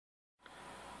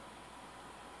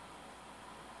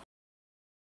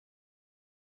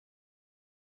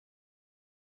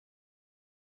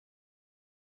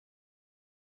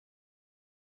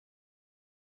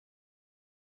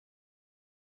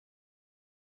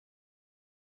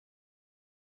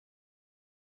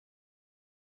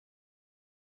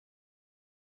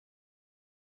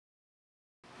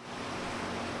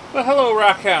Well, hello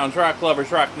rockhounds, rock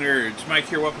lovers, rock nerds. Mike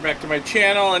here, welcome back to my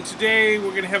channel, and today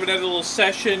we're going to have another little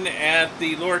session at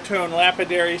the Lortone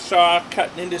Lapidary saw,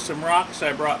 cutting into some rocks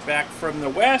I brought back from the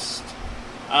west.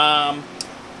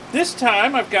 This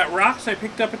time I've got rocks I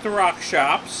picked up at the rock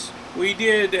shops. We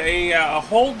did a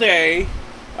whole day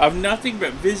of nothing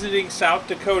but visiting South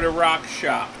Dakota rock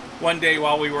shop one day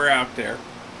while we were out there.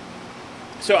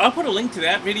 So I'll put a link to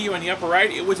that video in the upper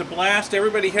right. It was a blast.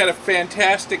 Everybody had a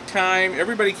fantastic time.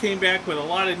 Everybody came back with a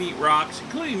lot of neat rocks,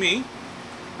 including me.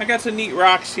 I got some neat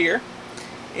rocks here.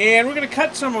 And we're going to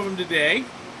cut some of them today.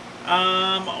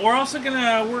 We're also going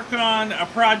to work on a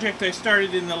project I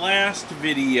started in the last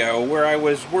video where I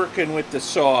was working with the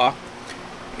saw.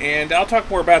 And I'll talk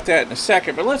more about that in a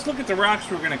second. But let's look at the rocks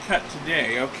we're going to cut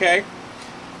today, okay?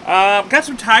 Got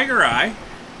some tiger eye.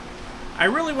 I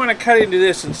really want to cut into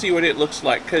this and see what it looks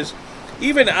like, because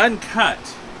even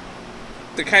uncut,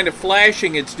 the kind of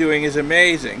flashing it's doing is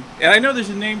amazing. And I know there's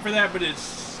a name for that, but it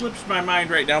slips my mind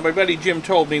right now. My buddy Jim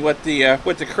told me what the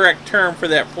correct term for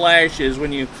that flash is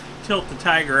when you tilt the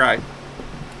tiger eye.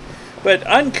 But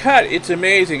uncut, it's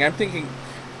amazing. I'm thinking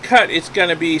cut, it's going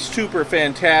to be super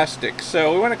fantastic.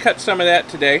 So we want to cut some of that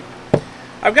today.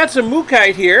 I've got some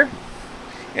mookaite here.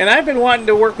 And I've been wanting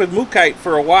to work with mookaite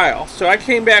for a while, so I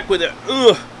came back with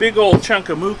a big old chunk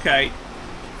of mookaite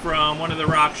from one of the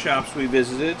rock shops we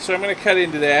visited, so I'm going to cut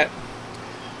into that.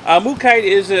 Mookaite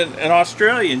is an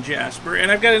Australian jasper,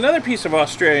 and I've got another piece of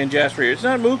Australian jasper here. It's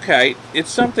not mookaite, it's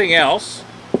something else.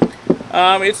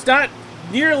 It's not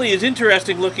nearly as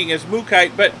interesting looking as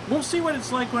mookaite, but we'll see what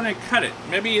it's like when I cut it.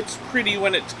 Maybe it's pretty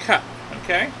when it's cut,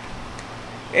 okay?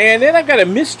 And then I've got a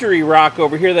mystery rock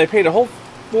over here that I paid a whole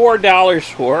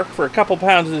 $4 for a couple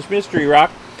pounds of this mystery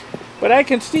rock, but I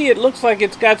can see it looks like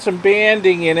it's got some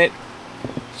banding in it,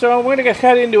 so I'm going to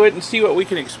cut into it and see what we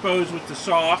can expose with the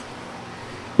saw.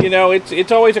 You know,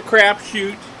 it's always a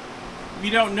crapshoot. If you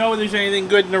don't know there's anything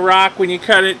good in the rock when you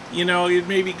cut it, you know, it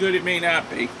may be good, it may not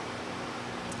be.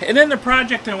 And then the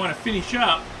project I want to finish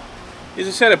up is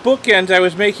a set of bookends I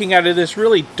was making out of this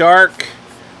really dark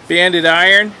banded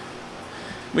iron.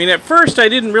 I mean, at first I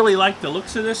didn't really like the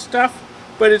looks of this stuff,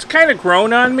 but it's kind of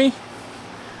grown on me.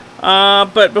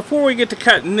 But before we get to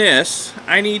cutting this,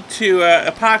 I need to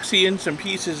epoxy in some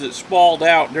pieces that spalled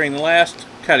out during the last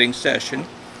cutting session.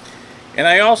 And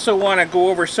I also want to go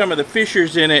over some of the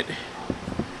fissures in it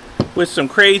with some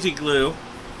crazy glue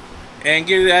and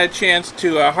give that a chance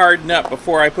to harden up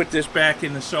before I put this back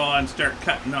in the saw and start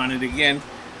cutting on it again.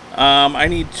 I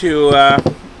need to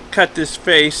cut this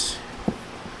face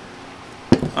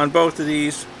on both of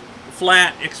these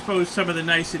flat, expose some of the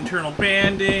nice internal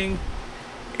banding,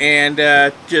 and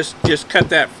just cut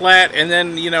that flat, and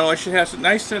then, you know, I should have a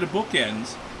nice set of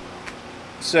bookends.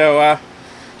 So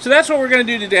that's what we're going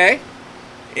to do today.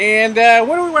 And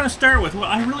what do we want to start with? Well,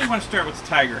 I really want to start with the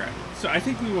tiger eye. So I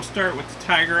think we will start with the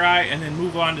tiger eye and then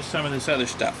move on to some of this other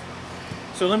stuff.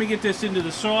 So let me get this into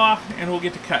the saw and we'll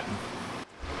get to cutting.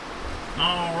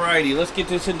 Alrighty, let's get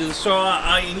this into the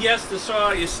saw. And yes, the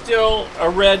saw is still a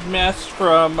red mess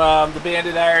from the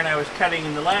banded iron I was cutting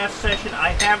in the last session. I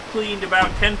have cleaned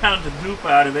about 10 pounds of goop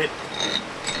out of it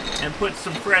and put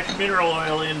some fresh mineral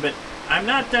oil in, but I'm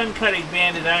not done cutting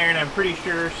banded iron, I'm pretty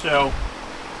sure, so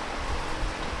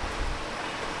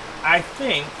I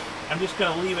think I'm just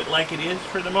going to leave it like it is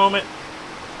for the moment,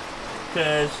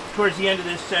 because towards the end of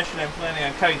this session I'm planning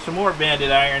on cutting some more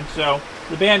banded iron. So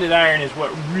the banded iron is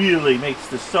what really makes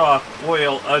the saw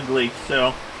oil ugly,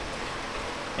 so,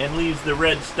 and leaves the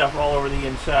red stuff all over the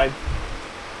inside.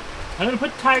 I'm going to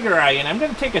put tiger eye in. I'm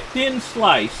going to take a thin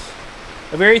slice,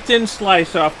 a very thin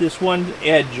slice off this one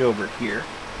edge over here.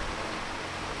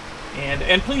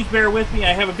 And please bear with me,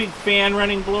 I have a big fan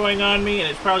blowing on me, and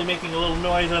it's probably making a little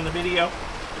noise on the video.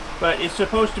 But it's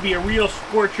supposed to be a real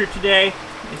scorcher today.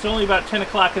 It's only about 10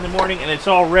 o'clock in the morning and it's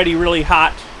already really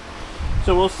hot.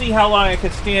 So we'll see how long I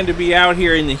can stand to be out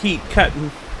here in the heat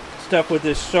cutting stuff with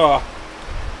this saw.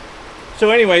 So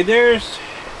anyway, there's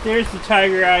the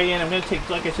tiger eye in. I'm going to take,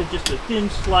 like I said, just a thin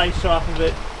slice off of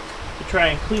it to try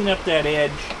and clean up that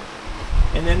edge.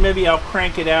 And then maybe I'll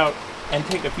crank it out and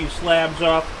take a few slabs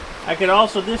off. I could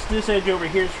also, this edge over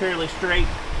here is fairly straight.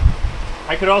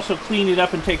 I could also clean it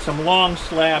up and take some long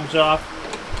slabs off.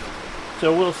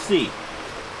 So we'll see.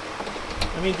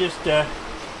 Let me just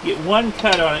get one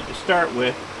cut on it to start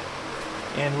with,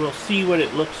 and we'll see what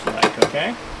it looks like,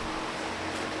 okay?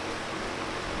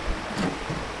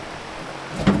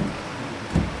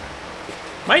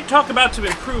 Might talk about some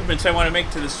improvements I want to make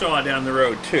to the saw down the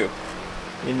road too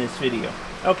in this video.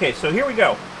 Okay, so here we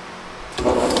go.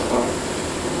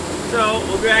 So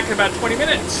we'll be back in about 20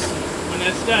 minutes when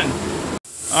that's done.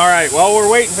 Alright, while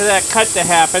we're waiting for that cut to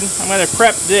happen, I'm going to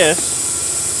prep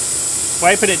this,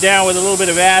 wiping it down with a little bit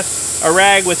of a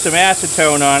rag with some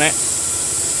acetone on it,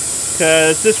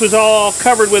 because this was all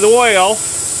covered with oil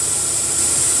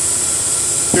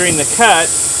during the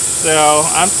cut, so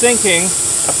I'm thinking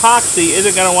epoxy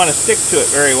isn't going to want to stick to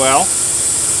it very well.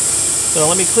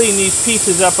 So let me clean these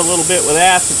pieces up a little bit with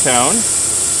acetone.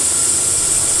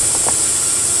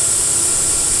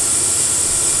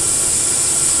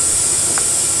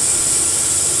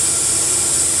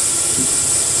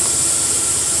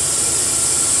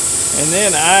 And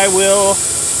then I will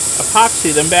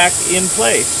epoxy them back in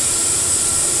place.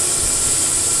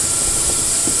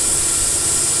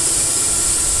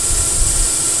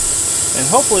 And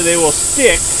hopefully they will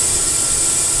stick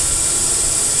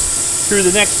through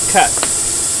the next cut.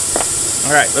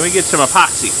 Alright, let me get some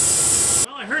epoxy.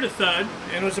 Well, I heard a thud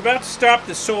and was about to stop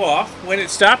the saw when it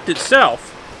stopped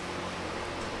itself.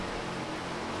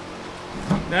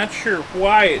 Not sure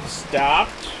why it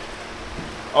stopped.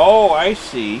 Oh, I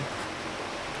see.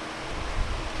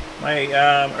 My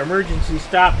emergency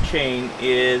stop chain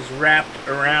is wrapped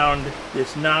around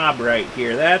this knob right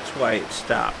here. That's why it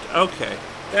stopped. Okay,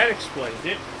 that explains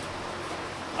it.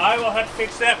 I will have to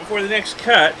fix that before the next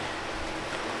cut.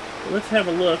 But let's have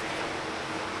a look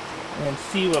and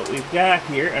see what we've got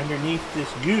here underneath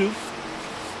this goof.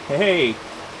 Hey,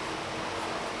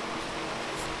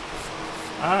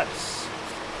 that's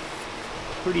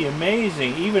pretty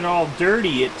amazing. Even all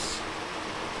dirty, it's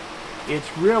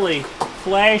really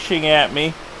flashing at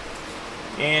me.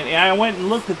 And I went and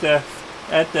looked at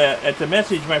the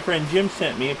message my friend Jim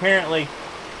sent me. Apparently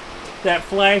that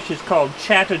flash is called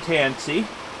chatotansy.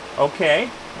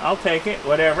 Okay, I'll take it,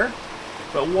 whatever.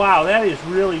 But wow, that is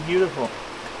really beautiful.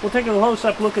 We'll take a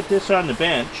close-up look at this on the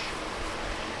bench.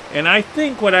 And I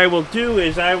think what I will do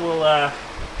is I will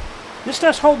this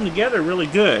stuff's holding together really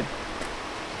good.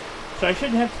 So I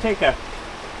shouldn't have to take a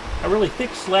really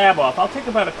thick slab off. I'll take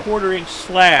about a 1/4 inch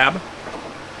slab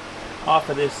off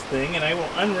of this thing, and I will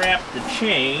unwrap the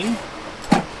chain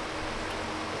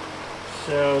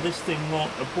so this thing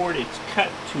won't abort its cut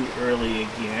too early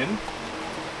again.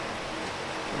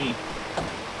 Let me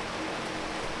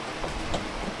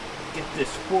get this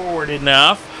forward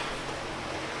enough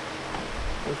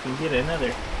so we can get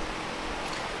another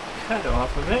cut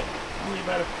off of it. Only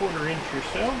about a 1/4 inch or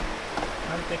so.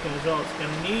 I'm thinking is all it's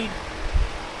going to need.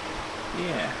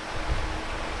 Yeah.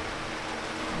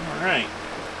 Alright.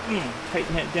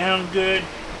 Tighten that down good.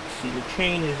 See, the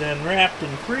chain is unwrapped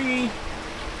and free.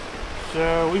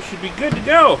 So we should be good to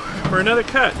go for another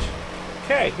cut.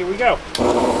 Okay, here we go.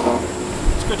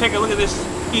 Let's go take a look at this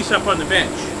piece up on the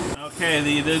bench. Okay,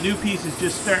 the new piece is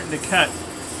just starting to cut.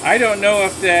 I don't know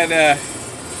if that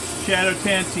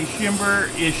chatotansy shimmer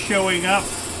is showing up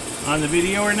on the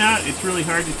video or not. It's really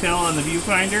hard to tell on the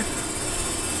viewfinder.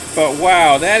 But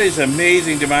wow, that is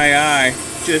amazing to my eye.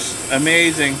 Just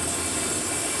amazing.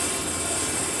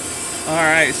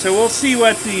 Alright, so we'll see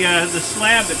what the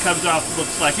slab that comes off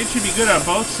looks like. It should be good on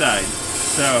both sides.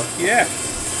 So, yeah.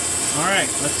 Alright,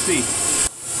 let's see.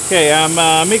 Okay, I'm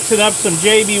mixing up some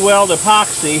JB Weld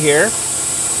epoxy here.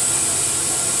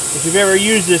 If you've ever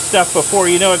used this stuff before,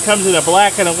 you know it comes in a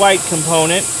black and a white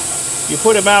component. You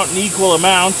put them out in equal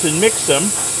amounts and mix them.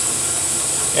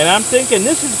 And I'm thinking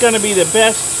this is going to be the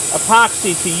best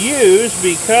epoxy to use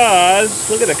because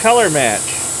look at the color match.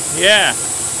 Yeah,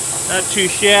 not too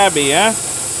shabby, huh?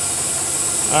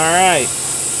 Alright.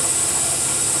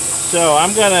 So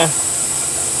I'm going to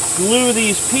glue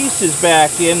these pieces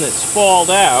back in that's falled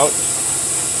out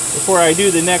before I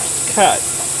do the next cut.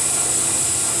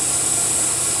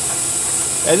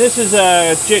 And this is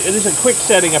a quick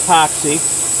setting epoxy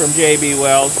from JB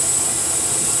Weld.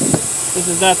 This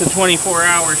is not the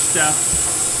 24-hour stuff.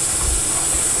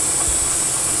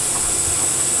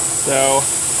 So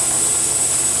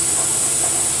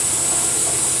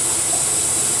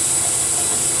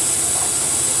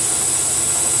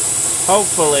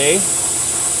hopefully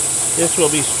this will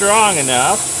be strong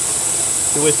enough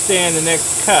to withstand the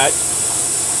next cut,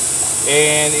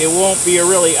 and it won't be a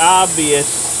really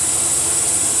obvious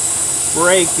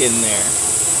break in there.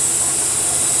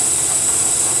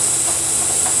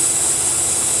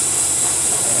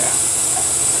 Yeah.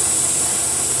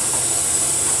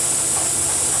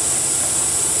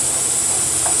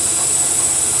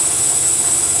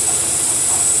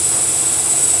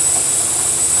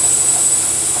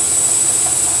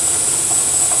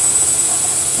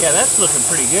 Yeah, that's looking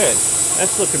pretty good.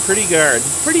 That's looking pretty darn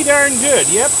good,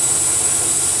 yep.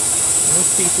 And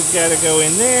this piece has got to go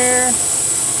in there.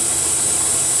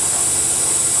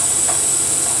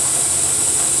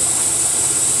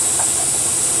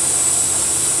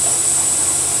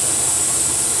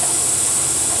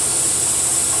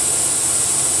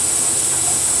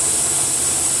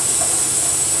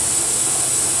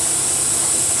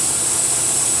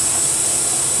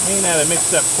 May not have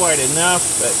mixed up quite enough,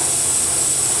 but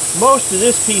most of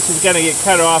this piece is going to get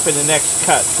cut off in the next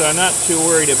cut, so I'm not too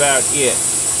worried about it.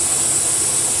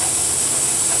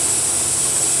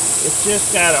 It's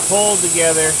just got to hold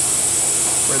together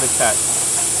for the cut.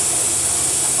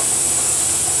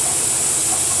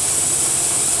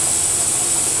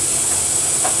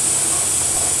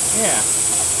 Yeah.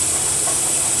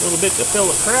 A little bit to fill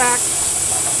the cracks.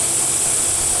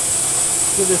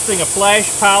 Give this thing a flash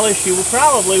polish. You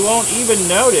probably won't even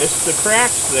notice the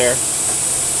cracks there.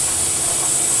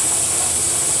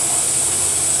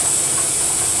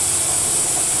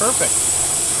 Perfect.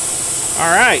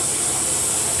 All right.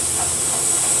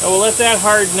 So we'll let that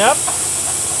harden up.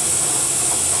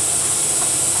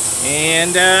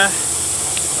 And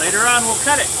later on we'll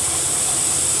cut it.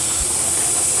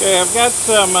 Okay, I've got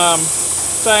some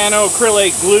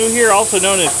cyanoacrylate glue here, also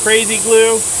known as crazy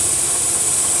glue.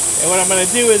 And what I'm going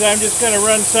to do is I'm just going to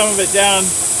run some of it down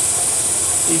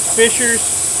these fissures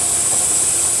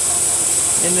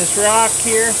in this rock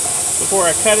here before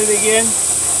I cut it again,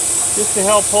 just to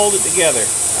help hold it together.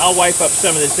 I'll wipe up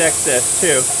some of this excess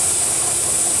too.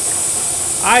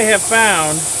 I have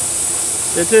found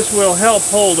that this will help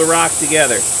hold a rock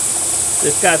together.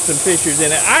 It's got some fissures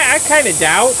in it. I kind of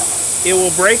doubt it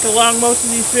will break along most of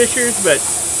these fissures, but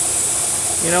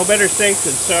you know, better safe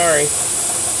than sorry.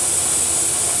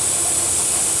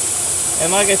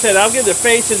 And like I said, I'll give the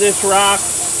face of this rock,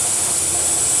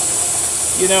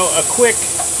 you know, a quick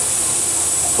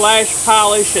flash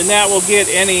polish, and that will get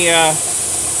any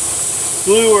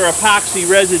glue or epoxy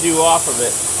residue off of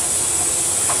it.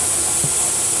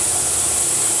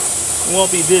 It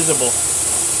won't be visible.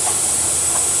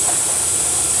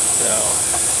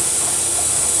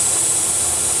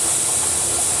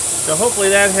 So hopefully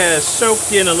that has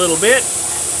soaked in a little bit.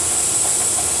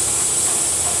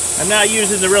 I'm not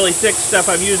using the really thick stuff,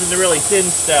 I'm using the really thin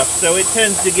stuff, so it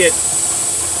tends to get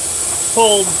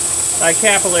pulled by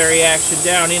capillary action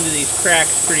down into these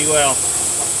cracks pretty well.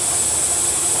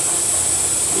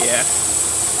 Yeah.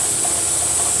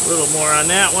 A little more on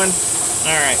that one.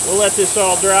 Alright, we'll let this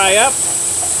all dry up.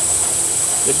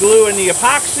 The glue and the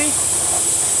epoxy.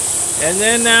 And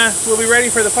then we'll be ready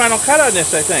for the final cut on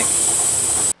this, I think.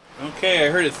 Okay, I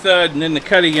heard a thud and then the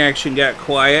cutting action got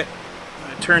quiet.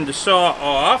 I turned the saw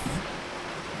off.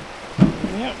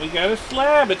 Yeah, we got a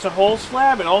slab. It's a whole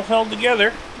slab. It all held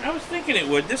together. I was thinking it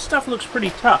would. This stuff looks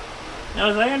pretty tough. Now,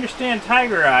 as I understand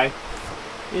Tiger Eye,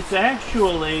 it's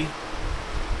actually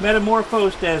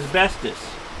metamorphosed asbestos,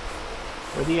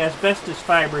 where the asbestos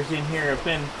fibers in here have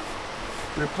been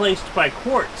replaced by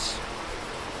quartz.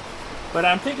 But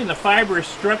I'm thinking the fibrous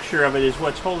structure of it is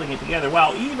what's holding it together.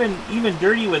 Wow, even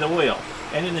dirty with oil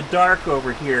and in the dark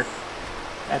over here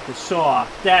at the saw,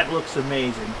 that looks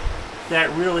amazing. That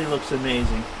really looks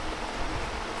amazing.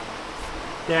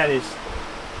 That is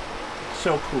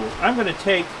so cool. I'm going to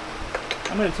take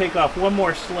off one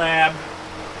more slab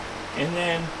and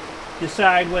then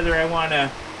decide whether I want to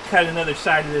cut another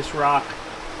side of this rock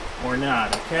or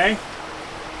not, okay?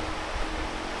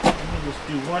 Let me just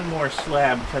do one more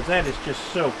slab because that is just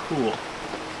so cool.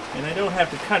 And I don't have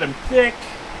to cut them thick.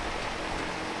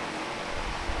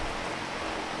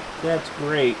 That's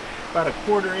great. About a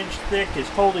 1/4 inch thick. Is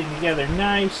holding together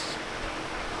nice.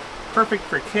 Perfect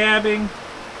for cabbing.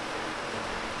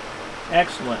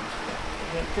 Excellent.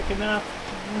 Is that thick enough?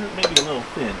 Maybe a little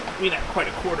thin. Maybe not quite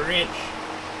a 1/4 inch.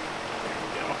 There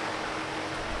we go.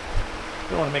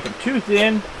 Don't want to make them too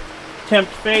thin.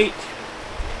 Tempt fate.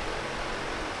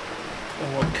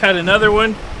 And we'll cut another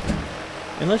one.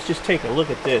 And let's just take a look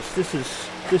at this. This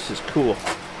is cool.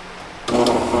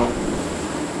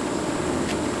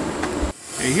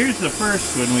 Okay, here's the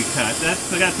first one we cut.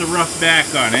 That's got the rough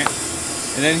back on it.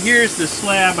 And then here's the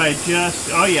slab I just,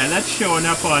 oh yeah, that's showing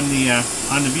up on the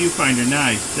viewfinder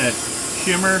nice. That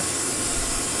shimmer,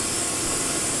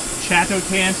 Chateau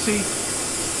Tansy.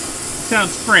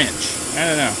 Sounds French. I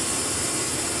don't know.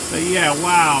 But yeah,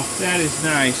 wow, that is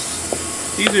nice.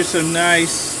 These are some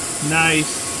nice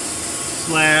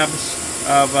slabs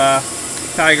of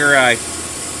Tiger Eye.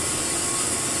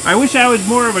 I wish I was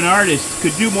more of an artist,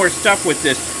 could do more stuff with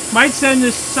this. Might send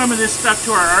some of this stuff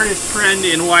to our artist friend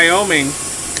in Wyoming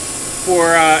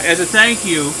for as a thank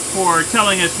you for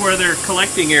telling us where their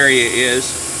collecting area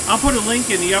is. I'll put a link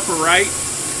in the upper right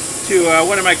to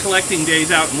one of my collecting days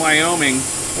out in Wyoming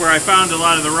where I found a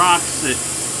lot of the rocks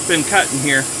that've been cut in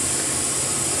here.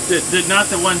 Not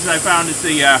the ones I found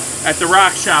at the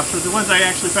rock shops, but the ones I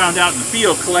actually found out in the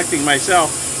field collecting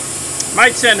myself.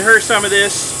 Might send her some of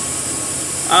this.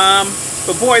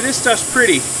 But boy, this stuff's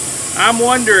pretty. I'm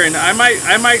wondering, I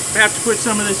might have to put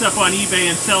some of this up on eBay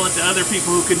and sell it to other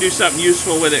people who can do something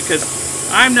useful with it, because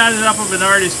I'm not enough of an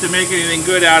artist to make anything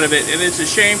good out of it, and it's a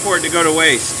shame for it to go to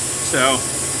waste. So,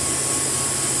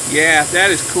 yeah,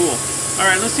 that is cool. All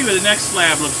right, let's see what the next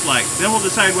slab looks like. Then we'll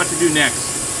decide what to do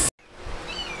next.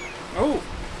 Oh,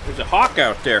 there's a hawk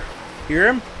out there. Hear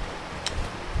him?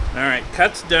 All right,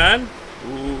 cut's done.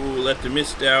 Ooh, let the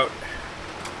mist out.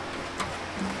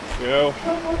 Go.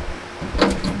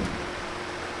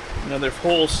 Another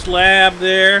whole slab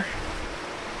there.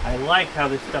 I like how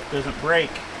this stuff doesn't break.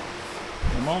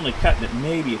 I'm only cutting it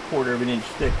maybe 1/4 of an inch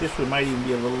thick. This one might even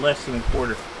be a little less than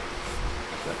 1/4.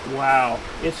 But wow,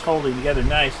 it's holding together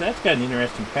nice. That's got an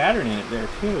interesting pattern in it there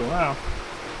too. Wow.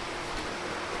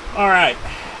 All right,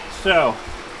 so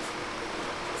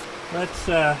let's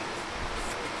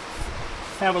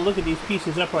have a look at these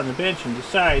pieces up on the bench and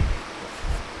decide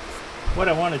what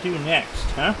I want to do next,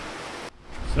 huh?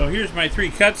 So here's my 3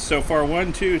 cuts so far,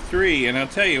 1, 2, 3, and I'll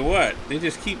tell you what, they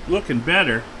just keep looking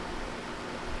better.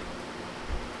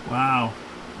 Wow,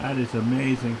 that is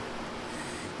amazing.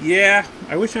 Yeah,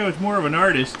 I wish I was more of an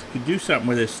artist, could do something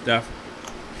with this stuff.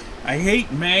 I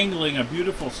hate mangling a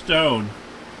beautiful stone,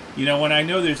 you know, when I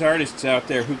know there's artists out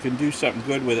there who can do something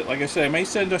good with it. Like I said, I may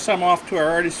send some off to our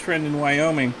artist friend in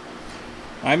Wyoming.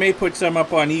 I may put some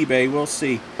up on eBay, we'll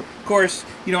see. Of course,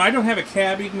 you know, I don't have a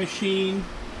cabbing machine.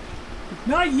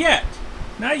 Not yet.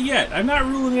 Not yet. I'm not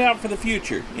ruling it out for the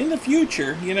future. In the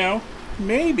future, you know,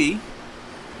 maybe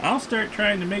I'll start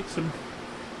trying to make some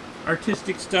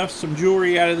artistic stuff, some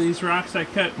jewelry out of these rocks I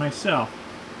cut myself.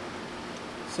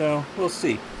 So, we'll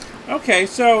see. Okay,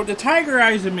 so the tiger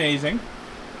eye is amazing.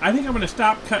 I think I'm going to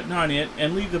stop cutting on it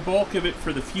and leave the bulk of it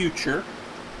for the future.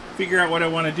 Figure out what I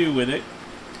want to do with it.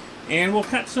 And we'll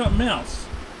cut something else.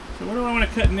 So what do I want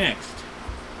to cut next?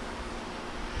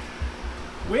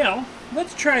 Well,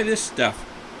 let's try this stuff.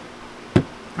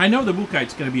 I know the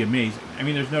Mookite's going to be amazing. I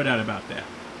mean, there's no doubt about that.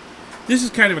 This is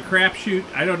kind of a crapshoot.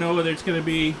 I don't know whether it's going to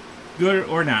be good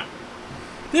or not.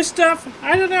 This stuff,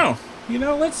 I don't know. You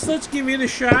know, let's give it a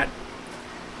shot.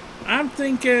 I'm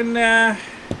thinking, how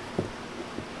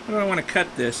do I want to cut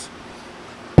this?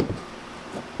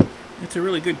 That's a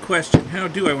really good question. How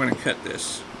do I want to cut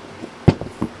this?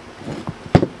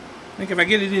 I think if I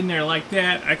get it in there like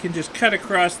that, I can just cut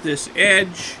across this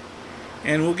edge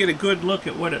and we'll get a good look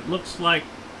at what it looks like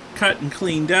cut and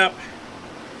cleaned up,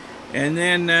 and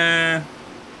then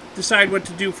decide what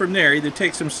to do from there. Either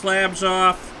take some slabs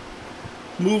off,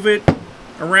 move it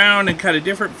around and cut a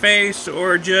different face,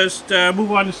 or just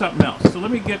move on to something else. So let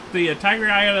me get the tiger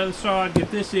eye out of the saw, get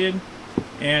this in,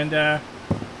 and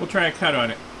we'll try a cut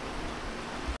on it.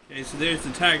 Okay, so there's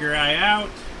the tiger eye out.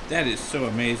 That is so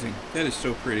amazing. That is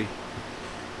so pretty.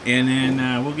 And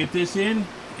then we'll get this in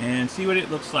and see what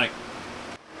it looks like.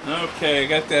 Okay, I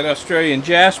got that Australian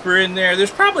jasper in there.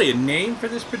 There's probably a name for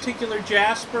this particular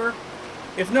jasper.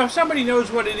 If somebody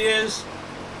knows what it is,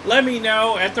 let me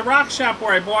know. At the rock shop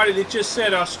where I bought it, it just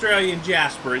said Australian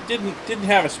jasper. It didn't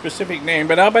have a specific name,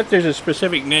 but I'll bet there's a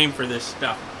specific name for this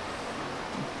stuff.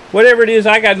 Whatever it is,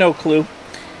 I got no clue.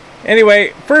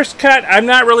 Anyway, first cut, I'm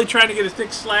not really trying to get a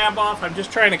thick slab off. I'm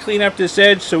just trying to clean up this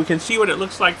edge so we can see what it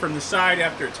looks like from the side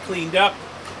after it's cleaned up.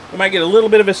 We might get a little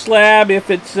bit of a slab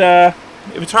if it's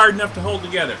hard enough to hold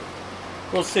together.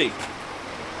 We'll see.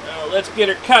 Now let's get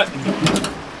her cut,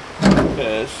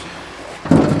 because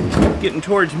it's getting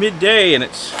towards midday and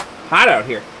it's hot out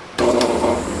here.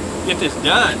 Get this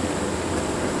done.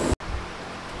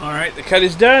 All right, the cut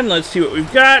is done. Let's see what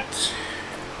we've got.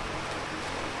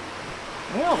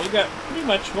 Well, we got pretty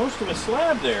much most of a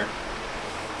slab there.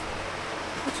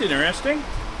 That's interesting.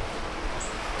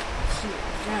 Let's see what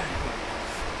we got here.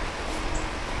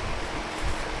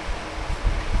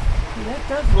 See, that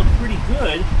does look pretty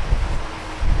good.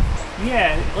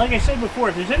 Yeah, like I said before,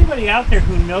 if there's anybody out there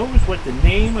who knows what the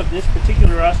name of this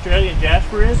particular Australian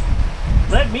jasper is,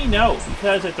 let me know,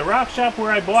 because at the rock shop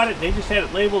where I bought it, they just had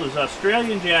it labeled as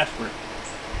Australian jasper.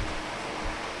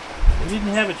 They didn't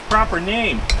have its proper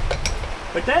name.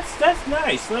 But that's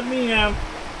nice. Let me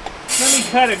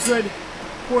cut a good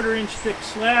 1/4 inch thick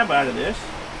slab out of this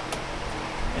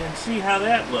and see how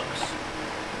that looks.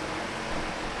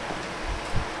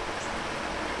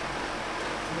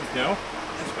 There we go.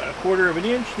 That's about 1/4 of an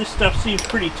inch. This stuff seems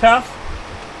pretty tough.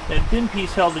 That thin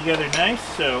piece held together nice,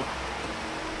 so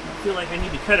I feel like I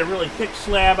need to cut a really thick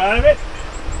slab out of it.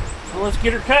 So let's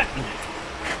get her cut and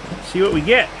see what we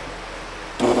get.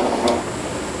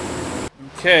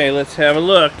 Okay, let's have a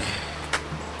look.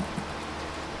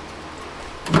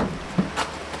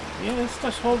 Yeah, this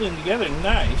stuff's holding together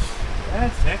nice.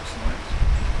 That's excellent.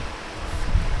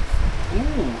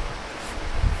 Ooh,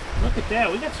 look at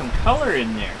that. We got some color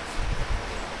in there.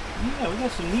 Yeah, we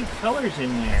got some neat colors in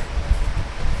there.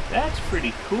 That's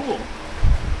pretty cool.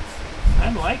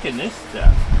 I'm liking this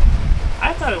stuff.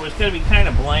 I thought it was going to be kind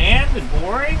of bland and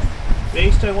boring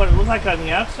based on what it looked like on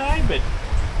the outside, but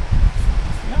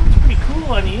it's pretty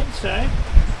cool on the inside.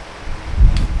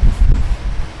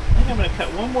 I think I'm going to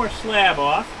cut one more slab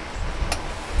off.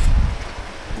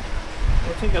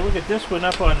 We'll take a look at this one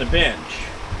up on the bench.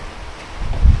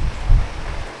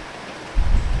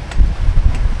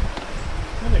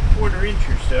 Another 1/4 inch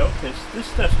or so, because this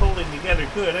stuff's holding together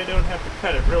good. I don't have to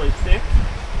cut it really thick,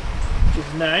 which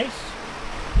is nice.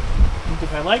 And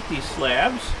if I like these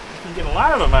slabs, I can get a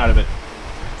lot of them out of it.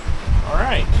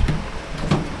 Alright.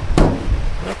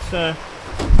 Let's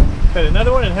cut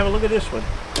another one and have a look at this one.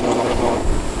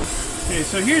 Okay,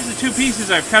 so here's the 2 pieces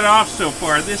I've cut off so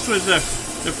far. This was the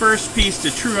first piece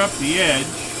to true up the edge.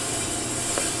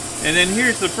 And then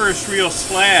here's the first real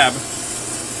slab.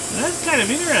 Now that's kind of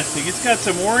interesting. It's got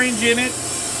some orange in it,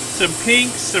 some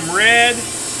pink, some red,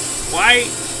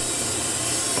 white.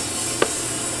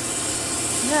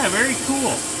 Yeah, very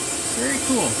cool. Very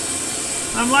cool.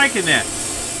 I'm liking that.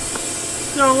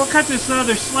 So we'll cut this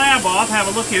other slab off, have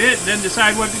a look at it, and then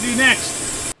decide what to do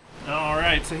next.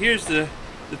 Alright, so here's the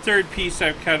 3rd piece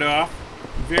I've cut off.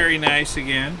 Very nice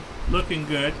again. Looking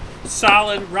good.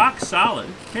 Solid, rock solid.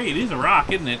 Hey, it is a rock,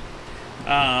 isn't it?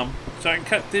 So I can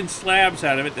cut thin slabs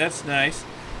out of it. That's nice.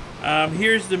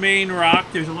 Here's the main rock.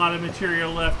 There's a lot of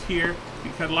material left here.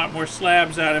 You cut a lot more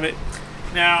slabs out of it.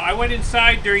 Now, I went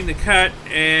inside during the cut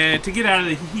and to get out of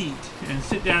the heat and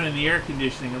sit down in the air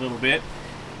conditioning a little bit.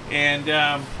 And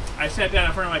I sat down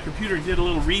in front of my computer and did a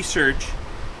little research.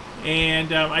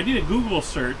 And I did a Google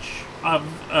search,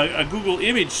 a Google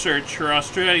image search for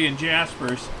Australian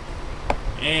jaspers.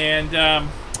 And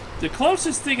the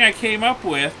closest thing I came up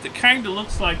with that kind of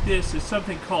looks like this is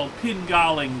something called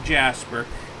Pingalling jasper.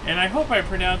 And I hope I'm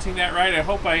pronouncing that right. I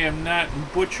hope I am not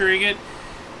butchering it.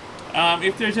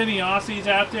 If there's any Aussies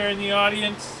out there in the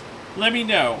audience, let me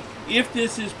know if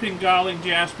this is Pingalling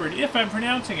jasper and if I'm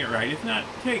pronouncing it right. If not,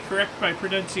 hey, correct my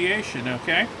pronunciation,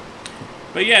 okay?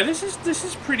 But yeah, this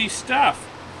is pretty stuff.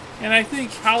 And I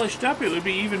think polished up it would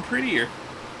be even prettier.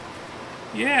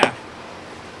 Yeah.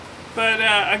 But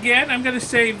again, I'm going to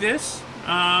save this.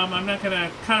 I'm not going to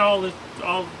cut all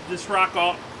this rock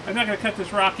off. I'm not going to cut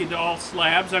this rock into all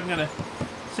slabs. I'm going to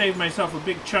save myself a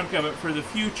big chunk of it for the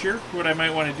future, what I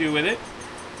might want to do with it.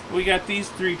 We got these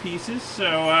 3 pieces,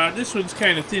 so this one's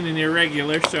kind of thin and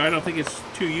irregular, so I don't think it's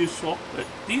too useful, but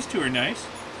these 2 are nice.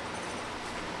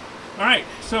 Alright,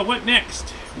 so what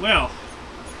next? Well,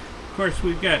 of course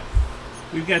we've got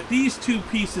these 2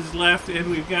 pieces left, and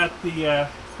we've got the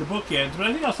bookends, but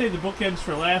I think I'll save the bookends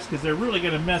for last because they're really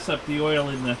going to mess up the oil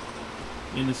in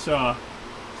the saw.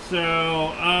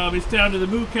 So it's down to the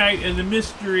Mookite and the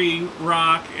mystery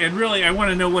rock, and really I want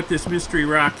to know what this mystery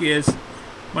rock is.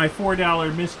 My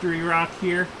 $4 mystery rock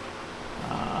here.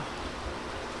 Yeah,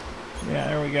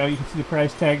 there we go. You can see the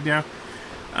price tag now.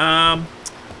 I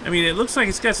mean, it looks like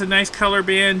it's got some nice color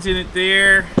bands in it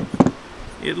there.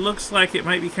 It looks like it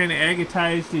might be kind of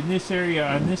agatized in this area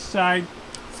on this side.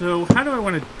 So how do I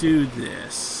want to do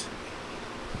this?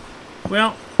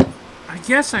 Well, I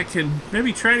guess I can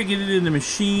maybe try to get it in the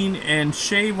machine and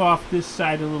shave off this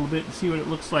side a little bit and see what it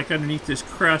looks like underneath this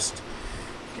crust.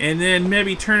 And then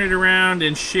maybe turn it around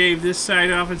and shave this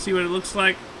side off and see what it looks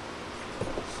like.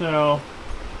 So,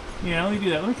 yeah, let me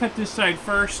do that. Let me cut this side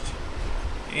first.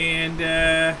 And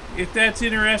if that's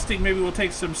interesting, maybe we'll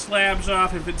take some slabs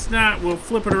off. If it's not, we'll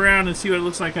flip it around and see what it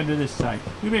looks like under this side.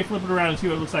 We may flip it around and see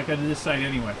what it looks like under this side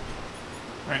anyway.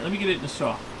 Alright, let me get it in the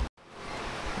saw.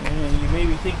 And you may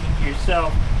be thinking to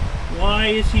yourself, why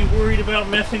is he worried about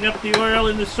messing up the oil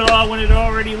in the saw when it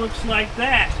already looks like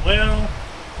that? Well,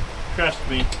 trust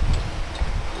me,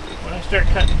 when I start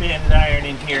cutting banded iron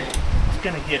in here, it's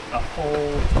going to get a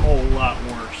whole lot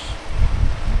worse.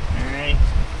 Alright?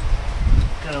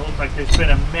 It's going to look like there's been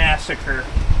a massacre.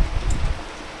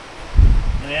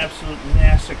 An absolute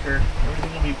massacre.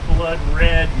 Everything will be blood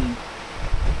red and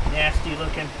nasty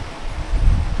looking.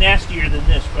 Nastier than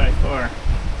this by far.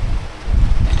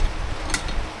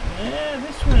 Yeah,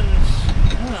 this one's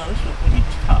going to be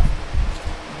tough.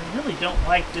 I really don't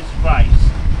like this vise.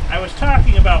 I was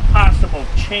talking about possible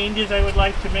changes I would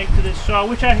like to make to this saw,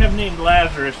 which I have named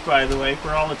Lazarus, by the way,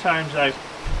 for all the times I've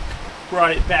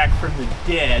brought it back from the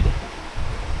dead.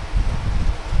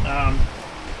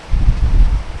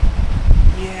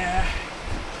 Yeah,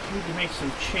 I need to make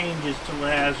some changes to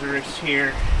Lazarus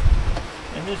here.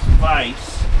 And this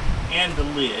vise and the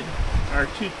lid are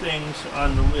 2 things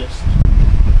on the list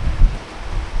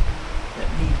that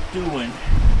need doing.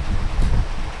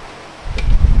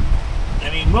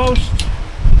 most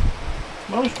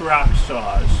rock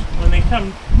saws, when they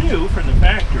come new from the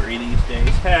factory these days,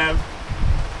 have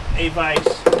a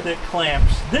vise that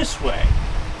clamps this way,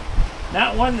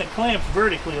 not one that clamps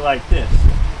vertically like this.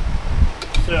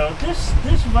 So this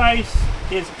vise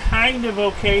is kind of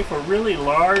okay for really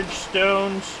large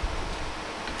stones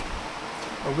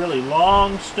or really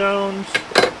long stones,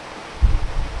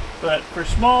 but for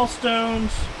small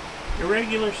stones,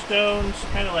 irregular stones,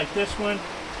 kind of like this one,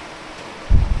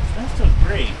 it's not so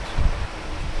great.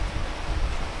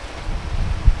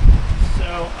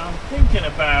 So I'm thinking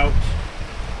about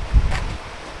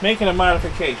making a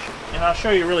modification, and I'll show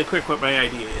you really quick what my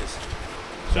idea is.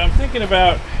 So I'm thinking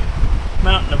about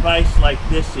mounting a vise like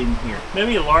this in here,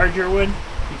 maybe a larger one,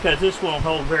 because this won't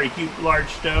hold very huge, large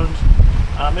stones.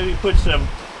 Maybe put some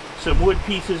wood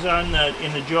pieces on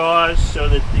in the jaws so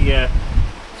that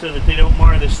they don't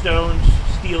mar the stones,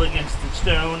 steel against the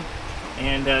stone,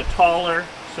 and taller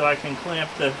so I can clamp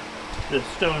the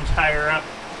stones higher up.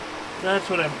 That's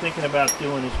what I'm thinking about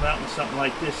doing, is mounting something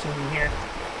like this in here.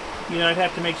 You know, I'd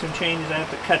have to make some changes. I have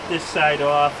to cut this side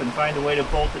off and find a way to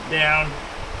bolt it down.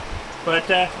 But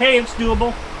hey, it's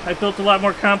doable. I built a lot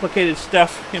more complicated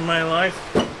stuff in my life.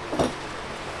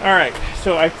 Alright,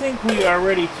 so I think we are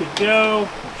ready to go.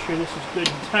 Make sure this is good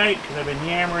and tight, because I've been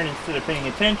yammering instead of paying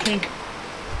attention.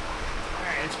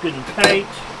 Alright, it's good and tight.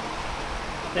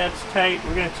 That's tight.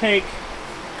 We're going to take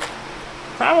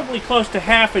probably close to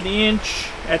 ½ an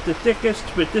inch at the thickest,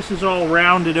 but this is all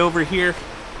rounded over here.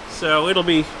 So it'll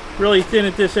be really thin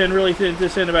at this end, really thin at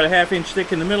this end, about a ½ inch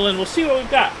thick in the middle, and we'll see what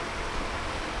we've got.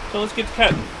 So let's get to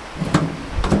cutting.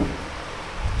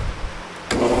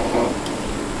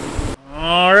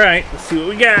 Alright, let's see what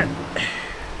we got.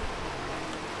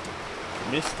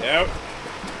 Missed out. Ooh,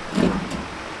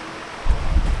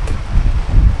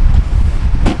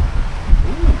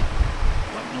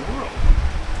 what in the world?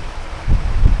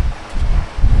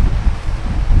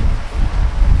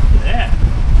 Look at that.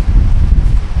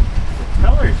 The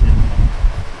colors in there.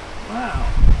 Wow.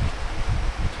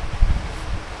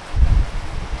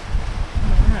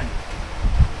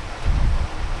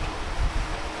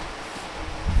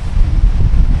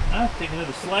 I'll take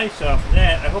another slice off of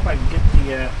that. I hope I can get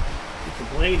the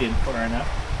blade in far enough.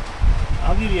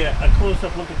 I'll give you a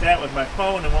close-up look at that with my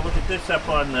phone, and we'll look at this up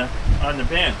on the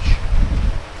bench.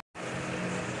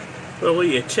 Well, will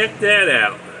you check that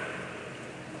out?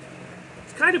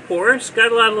 It's kind of porous,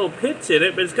 got a lot of little pits in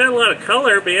it, but it's got a lot of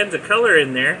color, bands of color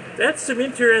in there. That's some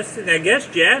interesting, I guess,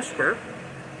 jasper.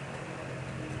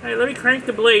 Alright, let me crank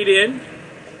the blade in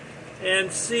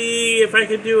and see if I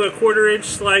can do a 1/4 inch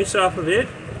slice off of it.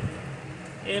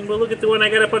 And we'll look at the one I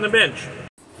got up on the bench.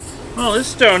 Well, this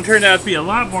stone turned out to be a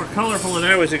lot more colorful than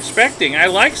I was expecting. I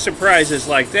like surprises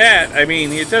like that. I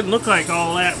mean, it doesn't look like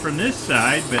all that from this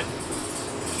side, but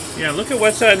yeah, look at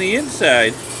what's on the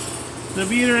inside. It'll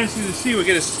be interesting to see. We'll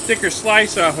get a thicker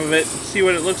slice off of it and see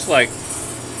what it looks like.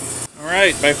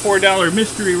 Alright, my $4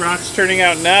 mystery rock's turning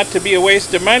out not to be a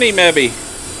waste of money, maybe.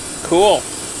 Cool.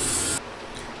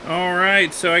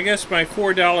 Alright, so I guess my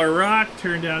 $4 rock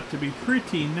turned out to be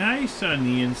pretty nice on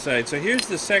the inside. So here's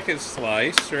the second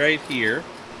slice right here.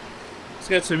 It's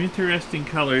got some interesting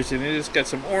colors in it. It's got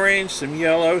some orange, some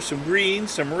yellow, some green,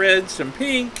 some red, some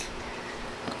pink.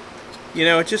 You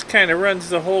know, it just kind of runs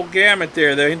the whole gamut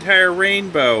there, the entire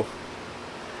rainbow.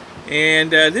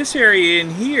 And this area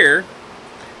in here,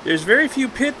 there's very few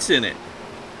pits in it.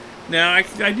 Now, I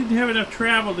didn't have enough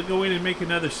travel to go in and make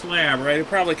another slab, right? I'd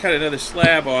probably cut another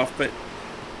slab off, but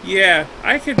yeah,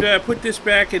 I could put this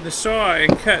back in the saw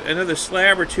and cut another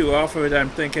slab or two off of it, I'm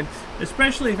thinking.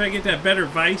 Especially if I get that better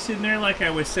vise in there, like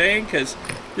I was saying, because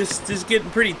this is getting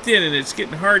pretty thin and it's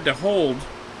getting hard to hold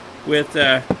with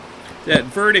that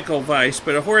vertical vise,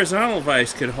 but a horizontal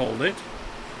vise could hold it.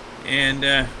 And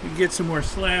you get some more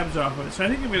slabs off of it. So I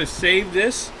think I'm going to save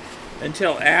this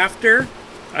until after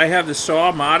I have the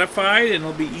saw modified, and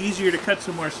it'll be easier to cut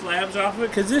some more slabs off of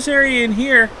it, because this area in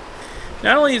here,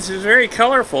 not only is it very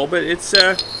colorful, but it's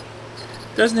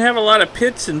doesn't have a lot of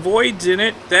pits and voids in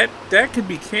it. That could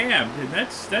be cabbed, and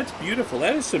that's beautiful.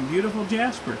 That is some beautiful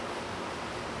jasper.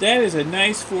 That is a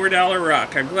nice $4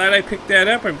 rock. I'm glad I picked that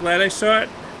up. I'm glad I saw it.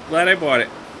 Glad I bought it.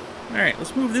 Alright,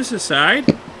 let's move this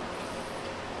aside.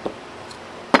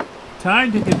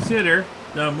 Time to consider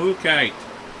the mookaite.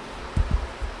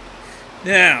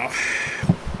 Now,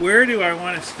 where do I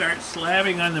want to start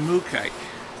slabbing on the mookaite?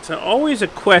 It's always a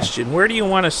question. Where do you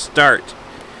want to start?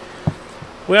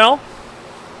 Well,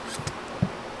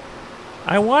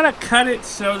 I want to cut it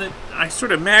so that I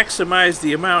sort of maximize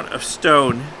the amount of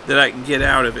stone that I can get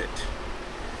out of it.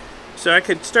 So I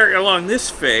could start along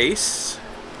this face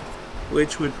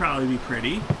which would probably be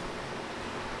pretty.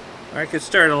 Or I could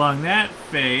start along that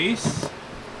face,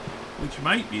 which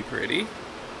might be pretty.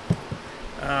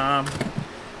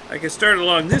 I could start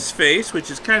along this face,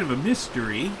 which is kind of a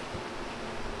mystery.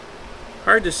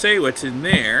 Hard to say what's in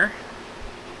there.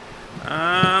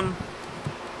 I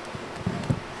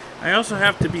also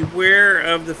have to be aware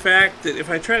of the fact that if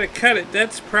I try to cut it,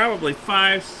 that's probably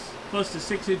close to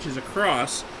 6 inches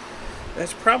across.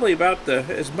 That's probably about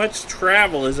as much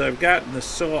travel as I've got in the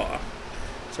saw.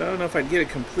 So I don't know if I'd get a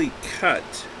complete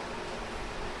cut.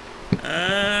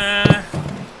 I'll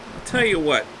tell you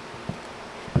what.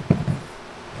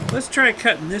 Let's try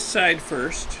cutting this side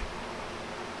first.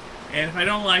 And if I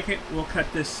don't like it, we'll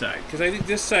cut this side. Because I think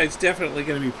this side's definitely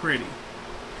going to be pretty.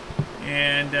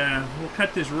 And we'll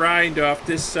cut this rind off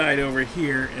this side over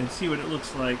here and see what it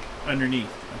looks like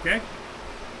underneath. Okay?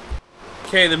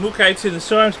 Okay, the mookaite's in the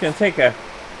saw. I'm just going to take a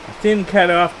thin cut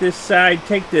off this side,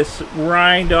 take this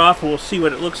rind off, and we'll see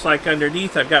what it looks like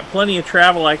underneath. I've got plenty of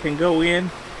travel. I can go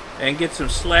in and get some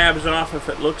slabs off if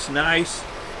it looks nice.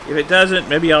 If it doesn't,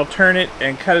 maybe I'll turn it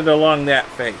and cut it along that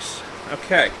face.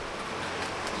 Okay.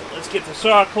 So let's get the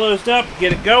saw closed up,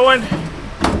 get it going,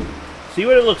 see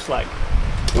what it looks like.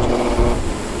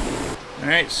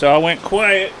 Alright, saw went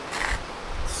quiet.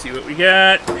 Let's see what we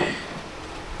got.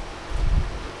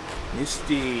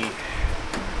 Misty.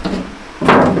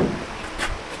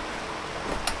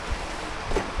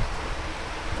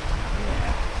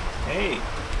 Yeah. Hey.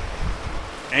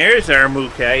 There's our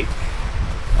mookite.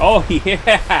 Oh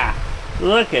yeah!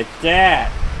 Look at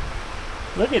that!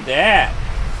 Look at that!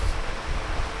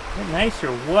 Is that nice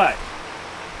or what?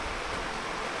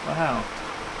 Wow.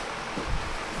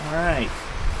 Alright.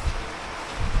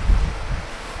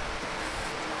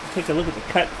 Take a look at the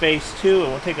cut face too,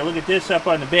 and we'll take a look at this up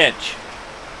on the bench.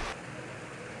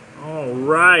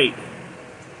 Alright.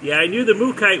 Yeah, I knew the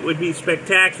mookite would be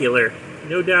spectacular.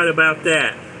 No doubt about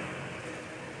that.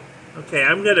 Okay,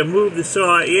 I'm going to move the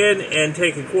saw in and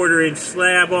take a 1/4 inch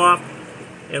slab off.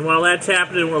 And while that's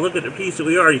happening, we'll look at the piece that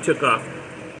we already took off.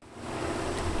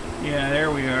 Yeah, there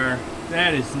we are.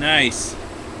 That is nice.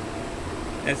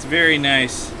 That's very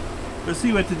nice. Let's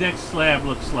see what the next slab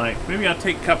looks like. Maybe I'll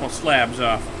take a couple slabs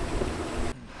off.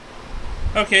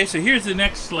 Okay, so here's the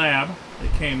next slab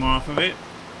that came off of it.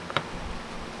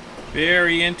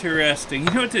 Very interesting.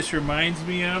 You know what this reminds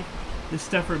me of? This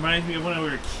stuff reminds me of when we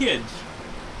were kids.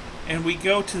 And we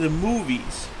go to the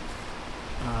movies.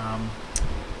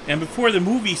 And before the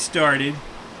movie started,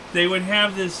 they would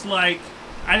have this, like,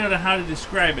 I don't know how to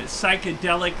describe it,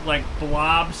 psychedelic, like,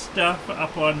 blob stuff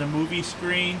up on the movie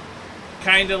screen.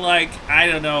 Kind of like, I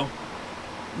don't know,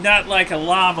 not like a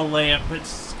lava lamp, but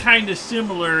kind of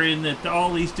similar in that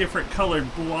all these different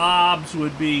colored blobs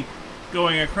would be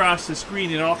going across the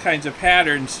screen in all kinds of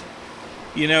patterns,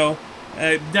 you know.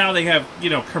 Now they have, you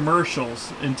know,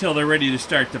 commercials until they're ready to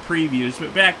start the previews.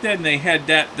 But back then they had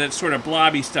that sort of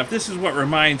blobby stuff. This is what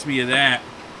reminds me of that.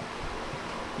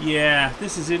 Yeah,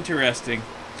 this is interesting.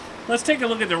 Let's take a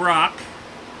look at the rock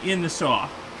in the saw.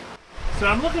 So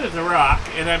I'm looking at the rock,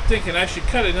 and I'm thinking I should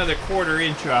cut another 1/4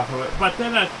 inch off of it. But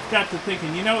then I got to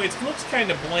thinking, you know, it looks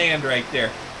kind of bland right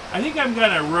there. I think I'm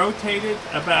going to rotate it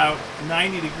about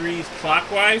 90 degrees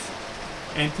clockwise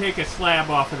and take a slab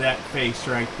off of that face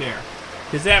right there.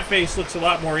 Because that face looks a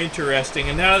lot more interesting.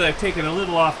 And now that I've taken a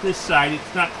little off this side,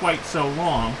 it's not quite so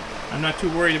long. I'm not too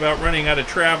worried about running out of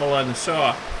travel on the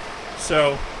saw.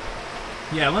 So,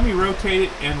 yeah, let me rotate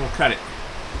it and we'll cut it.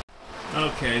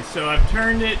 Okay, so I've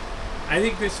turned it. I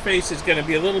think this face is going to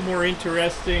be a little more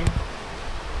interesting.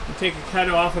 I'll take a cut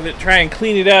off of it, try and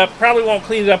clean it up. Probably won't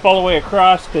clean it up all the way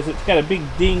across because it's got a big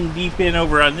ding deep in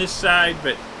over on this side,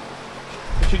 but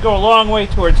it should go a long way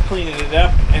towards cleaning it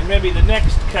up. And maybe the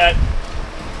next cut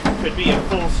could be a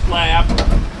full slab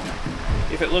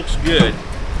if it looks good.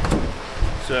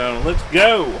 So let's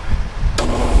go.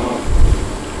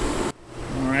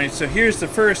 Alright, so here's the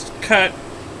first cut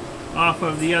off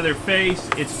of the other face.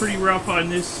 It's pretty rough on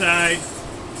this side,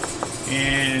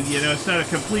 and you know, it's not a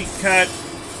complete cut.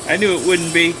 I knew it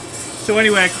wouldn't be. So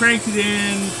anyway, I cranked it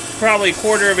in probably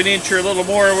 1/4 inch or a little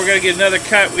more. We're going to get another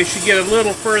cut. We should get a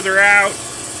little further out.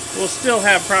 We'll still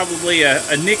have probably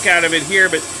a nick out of it here,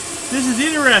 but this is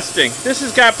interesting. This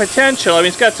has got potential. I mean,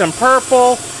 it's got some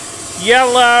purple,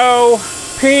 yellow,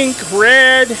 pink,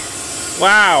 red.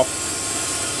 Wow.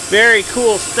 Very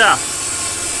cool stuff.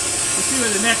 Let's see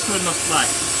what the next one looks like.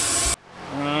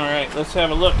 Alright, let's have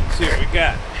a look and see what we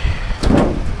got.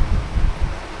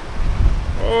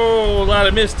 Oh, a lot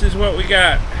of mist is what we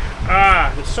got.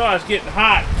 Ah, the saw is getting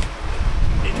hot.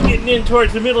 It's getting in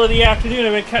towards the middle of the afternoon.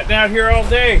 I've been cutting out here all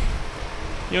day.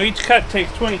 You know, each cut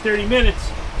takes 20-30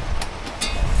 minutes.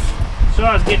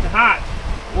 saw's getting hot.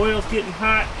 Oil's getting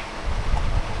hot.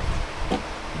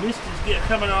 Mist is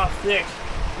coming off thick.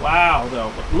 Wow,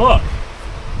 though. But look.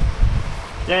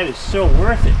 That is so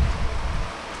worth it.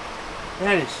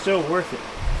 That is so worth it.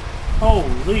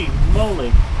 Holy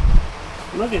moly.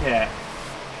 Look at that.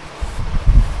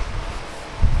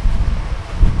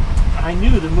 I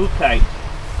knew the Mookite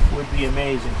would be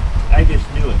amazing. I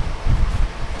just knew it.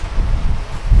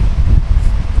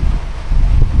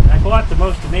 I bought the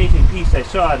most amazing piece I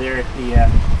saw there at the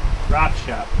rock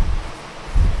shop.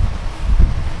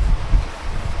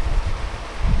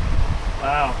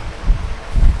 Wow.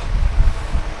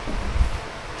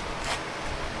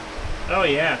 Oh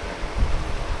yeah.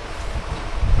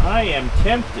 I am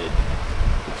tempted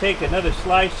to take another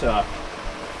slice off,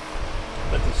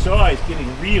 but the saw is getting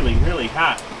really, really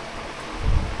hot.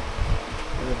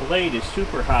 And the blade is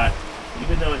super hot,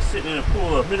 even though it's sitting in a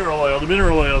pool of mineral oil. The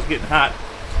mineral oil is getting hot.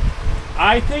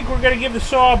 I think we're going to give the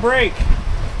saw a break.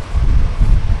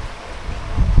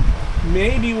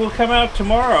 Maybe we'll come out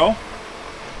tomorrow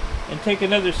and take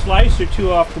another slice or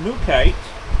two off the Mookite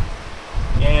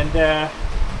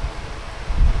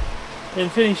and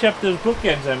finish up those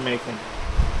bookends I'm making.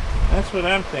 That's what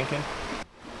I'm thinking.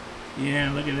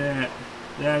 Yeah, look at that.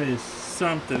 That is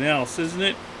something else, isn't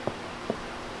it?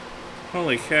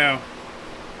 Holy cow.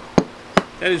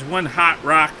 That is one hot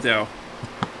rock, though.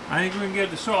 I think we're going to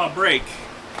give the saw a break. I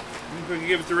think we're going to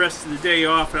give it the rest of the day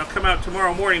off, and I'll come out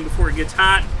tomorrow morning before it gets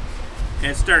hot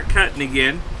and start cutting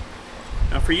again.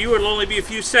 Now, for you, it'll only be a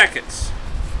few seconds.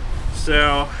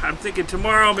 So, I'm thinking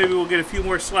tomorrow maybe we'll get a few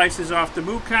more slices off the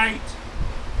Mookite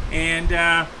and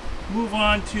move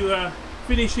on to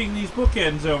finishing these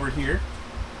bookends over here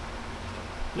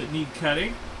that need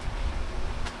cutting.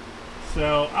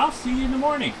 So I'll see you in the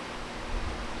morning.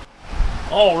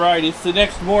 Alright, it's the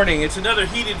next morning. It's another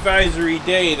heat advisory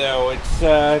day though. It's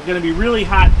going to be really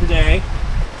hot today,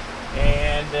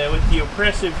 and with the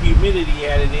oppressive humidity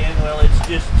added in, well, it's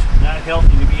just not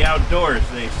healthy to be outdoors,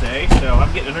 they say. So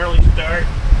I'm getting an early start.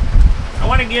 I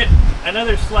want to get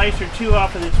another slice or two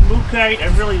off of this Mookite.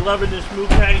 I'm really loving this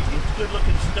Mookite. It's good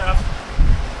looking stuff.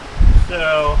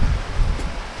 So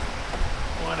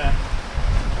I want to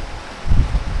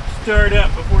start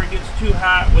up before it gets too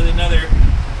hot with another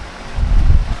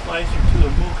slice or two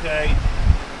of Mookite.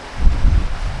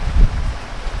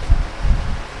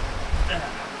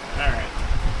 Alright.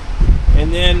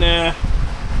 And then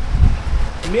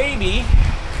maybe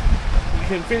we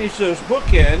can finish those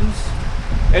bookends.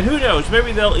 And who knows,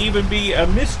 maybe there'll even be a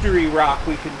mystery rock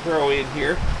we can throw in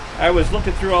here. I was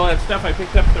looking through all that stuff I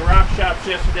picked up at the rock shops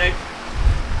yesterday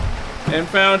and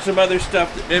found some other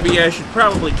stuff that maybe I should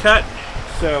probably cut.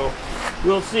 So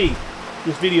we'll see.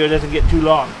 This video doesn't get too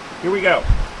long. Here we go.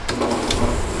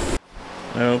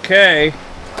 Okay.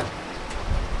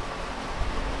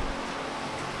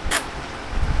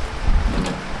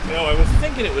 No, I was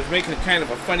thinking it was making kind of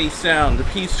a funny sound. The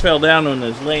piece fell down when it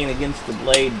was laying against the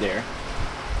blade there.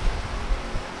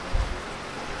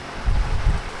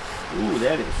 Ooh,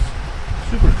 that is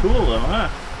super cool though, huh?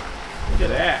 Look at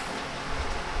that.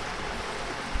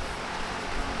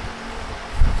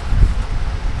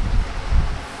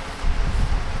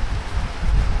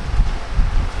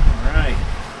 Alright.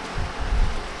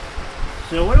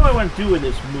 So what do I want to do with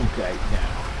this Mookite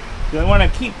now? Do I want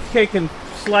to keep taking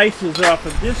slices off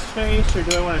of this face, or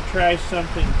do I want to try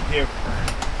something different?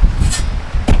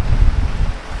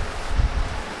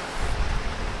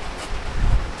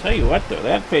 Tell you what though,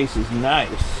 that face is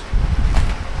nice.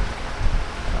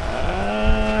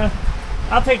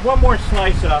 I'll take one more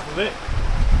slice off of it,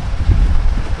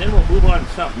 then we'll move on to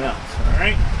something else,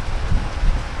 alright?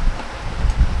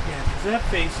 Yeah, because that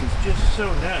face is just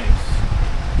so nice.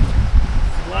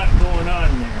 There's a lot going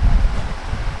on there.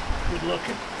 Good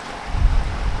looking.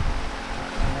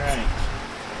 Alright,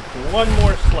 so one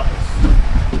more slice.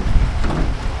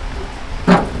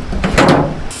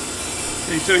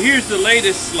 Okay, so here's the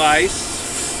latest slice.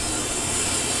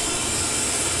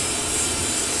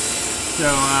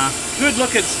 So, good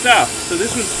looking stuff. So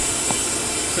this was,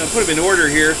 so I'll put them in order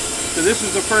here. So this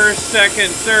was the first,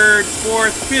 second, third,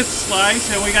 fourth, fifth slice,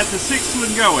 and we got the sixth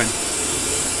one going.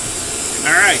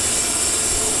 Alright.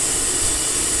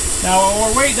 Now while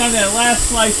we're waiting on that last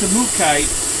slice of Mookite,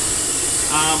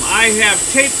 I have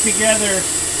taped together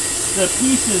the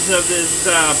pieces of this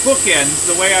bookends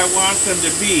the way I want them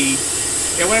to be.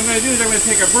 And what I'm going to do is I'm going to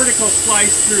take a vertical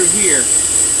slice through here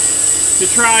to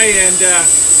try and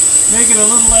make it a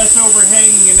little less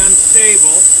overhanging and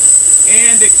unstable,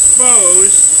 and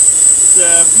expose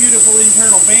the beautiful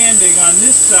internal banding on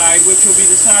this side, which will be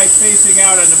the side facing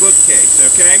out on the bookcase,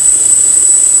 okay?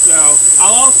 So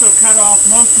I'll also cut off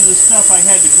most of the stuff I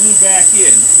had to glue back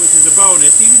in, which is a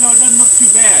bonus, even though it doesn't look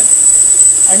too bad.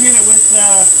 I hit it with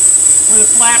a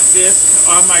flap disc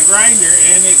on my grinder,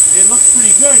 and it looks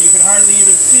pretty good. You can hardly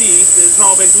even see that it's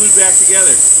all been glued back together.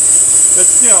 But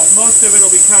still, most of it will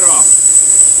be cut off.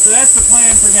 So that's the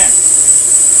plan for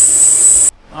next.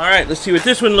 Alright, let's see what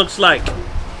this one looks like.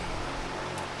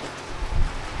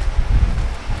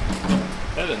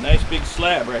 That's a nice big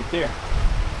slab right there.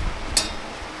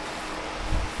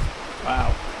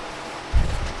 Wow.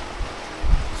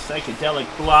 Psychedelic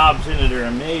blobs in it are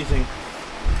amazing.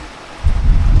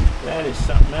 That is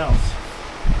something else.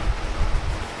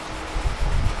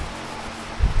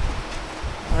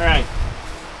 Alright.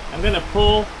 I'm going to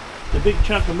pull the big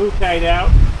chunk of mookite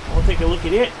out. We'll take a look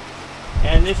at it.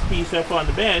 And this piece up on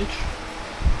the bench.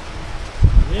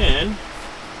 Then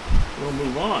we'll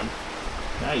move on.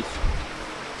 Nice.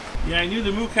 Yeah, I knew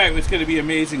the mookite was going to be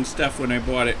amazing stuff when I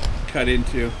bought it cut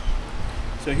into.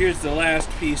 So here's the last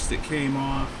piece that came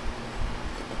off.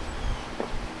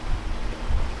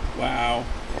 Wow,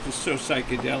 just so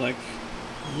psychedelic.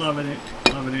 Loving it,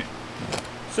 loving it.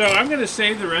 So I'm going to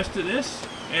save the rest of this,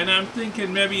 and I'm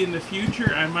thinking maybe in the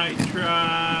future I might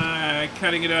try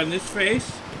cutting it on this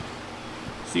face.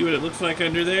 See what it looks like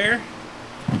under there.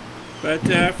 But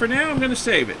for now I'm going to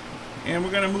save it, and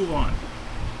we're going to move on.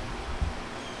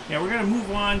 Yeah, we're going to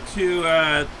move on to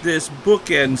this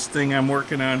bookends thing I'm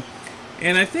working on.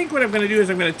 And I think what I'm going to do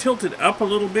is I'm going to tilt it up a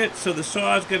little bit so the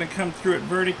saw is going to come through it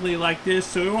vertically like this,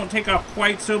 so it won't take off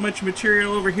quite so much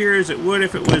material over here as it would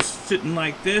if it was sitting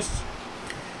like this.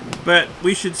 But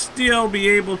we should still be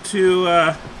able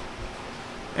to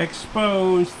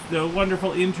expose the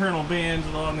wonderful internal bands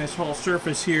along this whole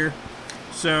surface here.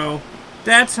 So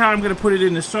that's how I'm going to put it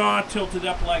in the saw, tilt it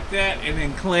up like that, and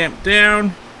then clamp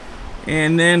down.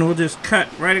 And then we'll just cut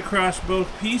right across both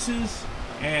pieces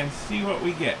and see what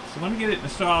we get. So let me get it in the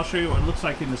saw. I'll show you what it looks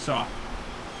like in the saw.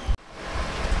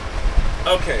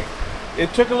 Okay,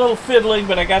 it took a little fiddling,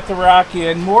 but I got the rock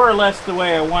in more or less the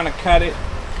way I want to cut it.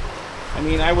 I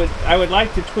mean, I would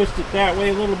like to twist it that way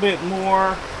a little bit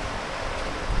more.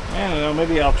 I don't know,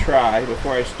 maybe I'll try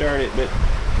before I start it, but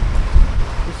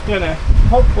it's gonna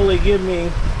hopefully give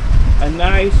me a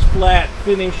nice flat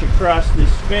finish across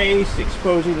this face,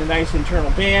 exposing the nice internal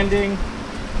banding,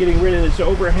 getting rid of this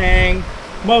overhang.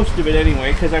 Most of it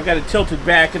anyway, because I've got it tilted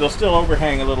back. It'll still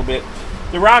overhang a little bit.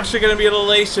 The rocks are going to be a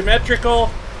little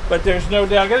asymmetrical, but there's no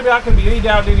doubt, not going to be any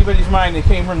doubt in anybody's mind they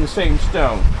came from the same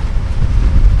stone.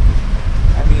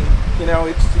 I mean, you know,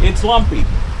 it's lumpy.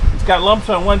 It's got lumps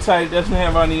on one side, it doesn't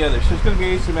have on the other, so it's going to be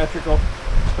asymmetrical.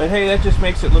 But hey, that just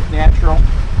makes it look natural.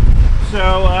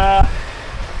 So,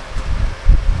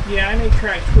 yeah, I may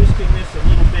try twisting this a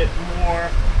little bit more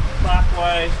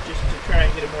clockwise just to try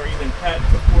and get a more even cut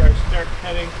before I start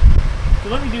cutting. So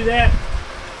let me do that,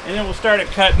 and then we'll start it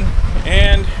cutting,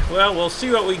 and well, we'll see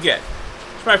what we get.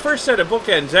 It's my first set of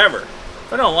bookends ever.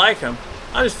 If I don't like them,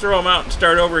 I'll just throw them out and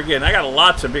start over again. I got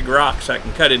lots of big rocks I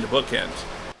can cut into bookends.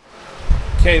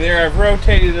 Okay, there I've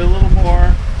rotated it a little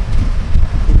more.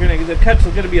 The cuts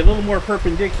are going to be a little more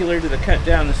perpendicular to the cut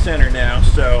down the center now,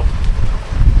 so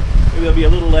maybe they'll be a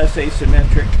little less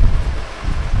asymmetric.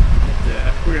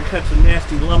 We're going to cut some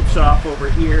nasty lumps off over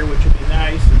here, which will be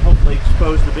nice, and hopefully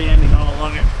expose the banding all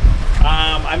along it.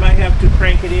 I might have to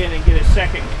crank it in and get a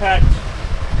second cut.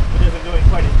 It doesn't go in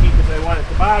quite as deep as I want at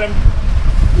the bottom.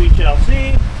 We shall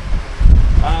see.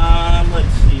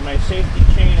 Let's see, my safety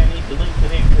chain, I need to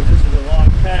lengthen it because this is a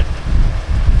long cut.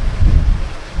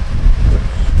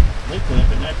 Lengthen it,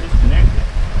 but not disconnect it.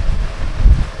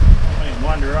 I might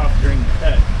wander off during the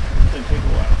cut. It's going to take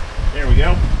a while. There we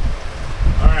go.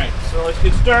 Alright, so let's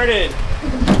get started.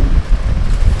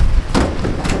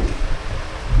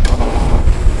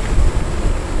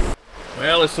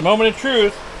 Well, it's the moment of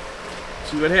truth.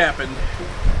 Let's see what happened.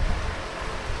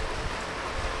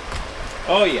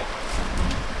 Oh yeah.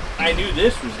 I knew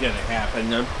this was going to happen.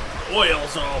 The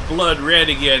oil's all blood red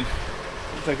again.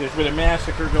 Looks like there's been a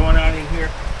massacre going on in here.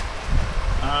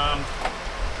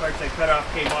 Parts I cut off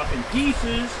came off in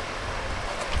pieces,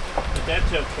 but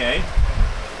that's okay.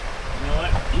 You know what?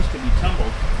 These could be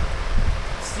tumbled.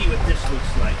 Let's see what this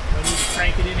looks like. Do I need to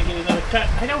crank it in and get another cut?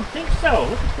 I don't think so.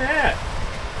 Look at that.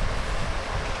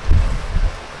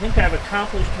 I think I've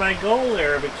accomplished my goal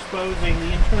there of exposing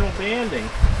the internal banding.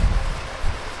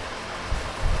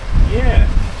 Yeah.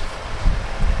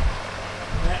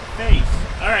 That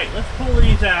face. Alright, let's pull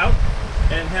these out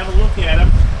and have a look at them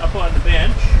up on the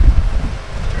bench.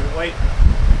 Wipe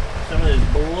some of this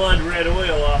blood red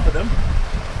oil off of them.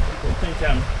 People think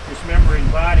I'm dismembering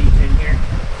bodies in here.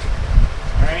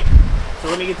 Alright, so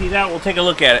let me get these out, we'll take a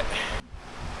look at it.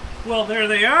 Well, there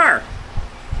they are.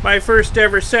 My first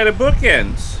ever set of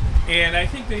bookends. And I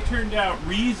think they turned out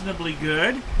reasonably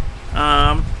good.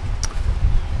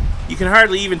 You can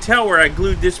hardly even tell where I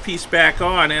glued this piece back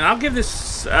on. And I'll give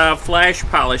this flash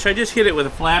polish. I just hit it with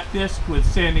a flap disc, with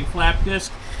sanding flap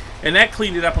disc. And that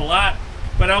cleaned it up a lot.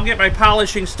 But I'll get my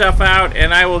polishing stuff out,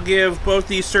 and I will give both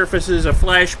these surfaces a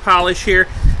flash polish here.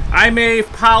 I may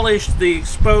polish the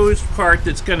exposed part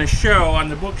that's going to show on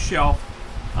the bookshelf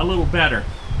a little better.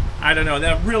 I don't know,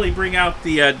 that'll really bring out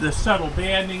the subtle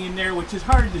banding in there, which is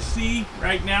hard to see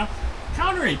right now.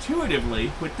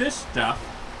 Counterintuitively, with this stuff,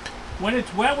 when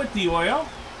it's wet with the oil,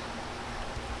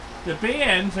 the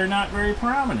bands are not very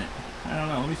prominent. I don't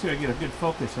know, let me see if I can get a good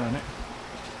focus on it.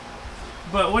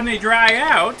 But when they dry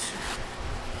out,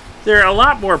 they're a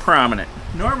lot more prominent.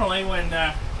 Normally when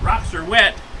rocks are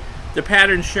wet, the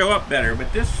patterns show up better,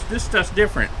 but this stuff's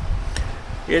different.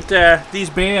 These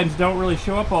bands don't really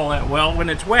show up all that well when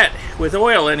it's wet, with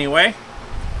oil anyway.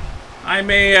 I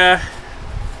may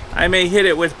hit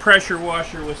it with pressure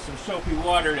washer with some soapy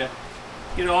water to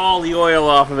get all the oil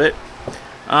off of it.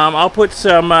 I'll put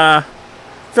some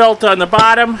felt on the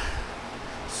bottom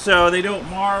so they don't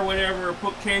mar whatever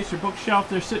bookcase or bookshelf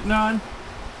they're sitting on.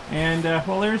 And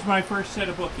well, there's my first set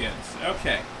of bookends.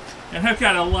 Okay, and I've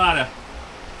got a lot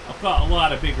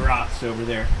of big rocks over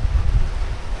there.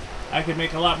 I could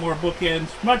make a lot more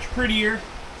bookends, much prettier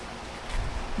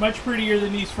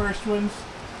than these first ones.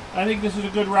 I think this is a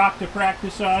good rock to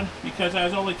practice on because I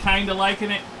was only kind of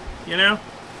liking it, you know.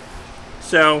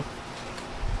 So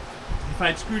if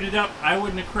I'd screwed it up, I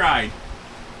wouldn't have cried.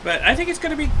 But I think it's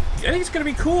gonna be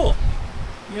cool,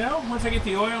 you know. Once I get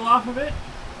the oil off of it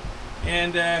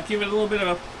and give it a little bit of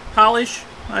a polish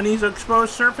on these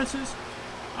exposed surfaces,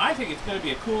 I think it's gonna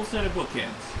be a cool set of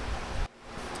bookends.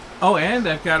 Oh, and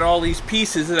I've got all these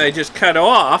pieces that I just cut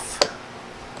off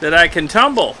that I can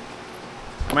tumble.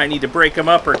 I might need to break them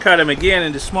up or cut them again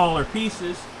into smaller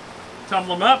pieces.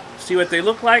 Tumble them up, see what they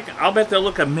look like. I'll bet they'll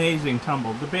look amazing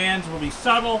tumbled. The bands will be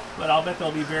subtle, but I'll bet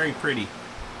they'll be very pretty.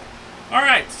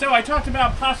 Alright, so I talked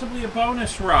about possibly a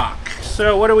bonus rock.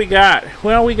 So what do we got?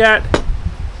 Well, we got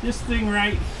this thing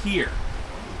right here.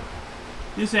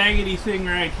 This agate thing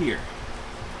right here.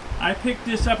 I picked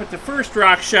this up at the first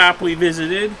rock shop we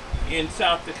visited in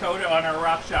South Dakota on our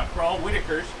rock shop crawl,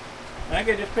 Whitaker's. I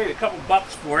think I just paid a couple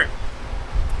bucks for it.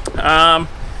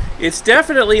 It's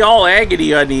definitely all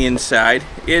agate on the inside.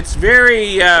 It's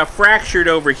very fractured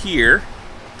over here.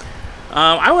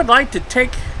 I would like to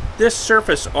take this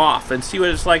surface off and see what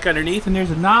it's like underneath. And there's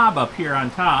a knob up here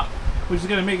on top, which is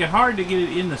going to make it hard to get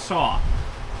it in the saw.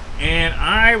 And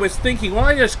I was thinking, well,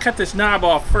 I just cut this knob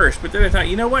off first. But then I thought,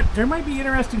 you know what? There might be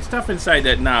interesting stuff inside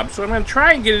that knob. So I'm going to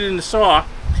try and get it in the saw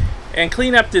and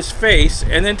clean up this face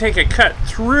and then take a cut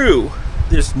through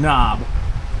this knob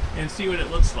and see what it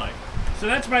looks like. So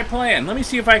that's my plan. Let me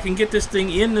see if I can get this thing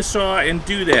in the saw and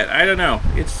do that. I don't know.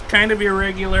 It's kind of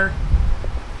irregular.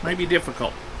 Might be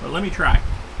difficult, but let me try.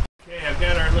 Okay, I've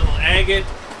got our little agate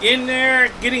in there.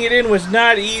 Getting it in was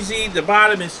not easy. The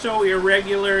bottom is so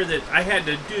irregular that I had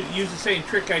to use the same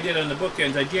trick I did on the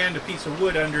bookends. I jammed a piece of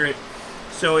wood under it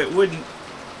so it wouldn't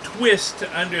twist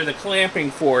under the clamping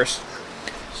force.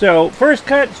 So first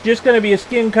cut is just going to be a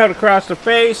skin cut across the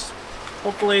face.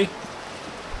 Hopefully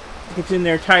it's in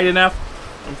there tight enough.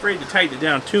 I'm afraid to tighten it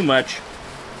down too much,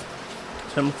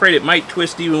 so I'm afraid it might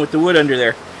twist even with the wood under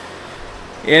there.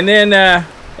 And then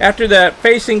after that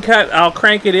facing cut, I'll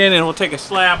crank it in and we'll take a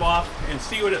slab off and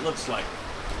see what it looks like.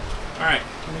 Alright,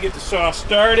 let me get the saw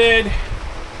started.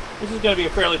 This is going to be a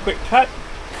fairly quick cut,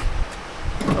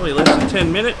 probably less than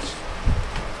 10 minutes,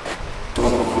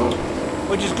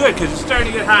 which is good because it's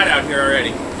starting to get hot out here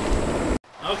already.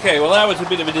 Okay, well that was a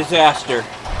bit of a disaster.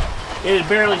 It had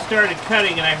barely started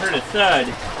cutting and I heard a thud,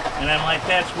 and I'm like,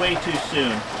 that's way too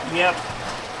soon. Yep,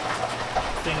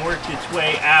 thing worked its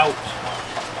way out,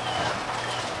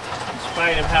 in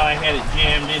spite of how I had it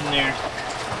jammed in there.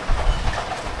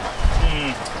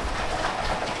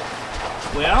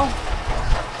 Well,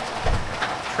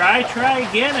 try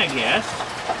again, I guess.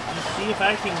 Let's see if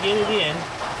I can get it in.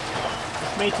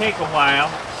 This may take a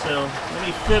while, so let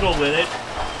me fiddle with it,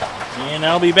 and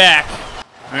I'll be back.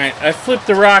 Alright, I flipped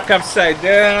the rock upside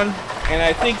down, and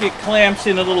I think it clamps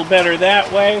in a little better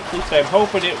that way. At least I'm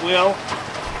hoping it will.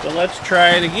 So let's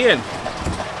try it again.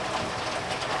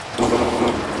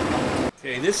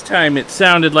 Okay, this time it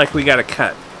sounded like we got a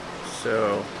cut.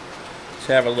 So let's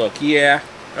have a look. Yeah,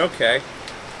 okay.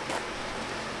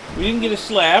 We didn't get a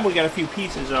slab, we got a few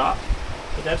pieces off,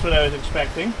 but that's what I was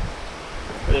expecting.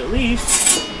 But at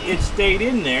least it stayed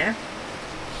in there.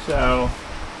 So,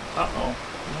 uh-oh,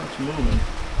 now it's moving.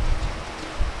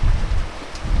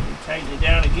 Tighten it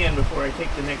down again before I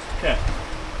take the next cut.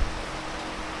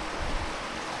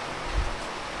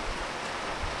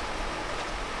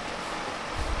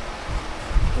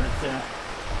 But,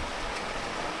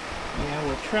 yeah,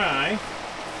 we'll try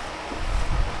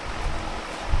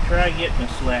getting the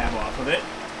slab off of it.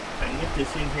 If I can get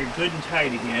this in here good and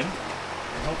tight again,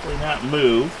 and hopefully not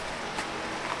move,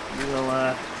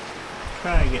 we'll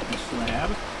try getting the slab.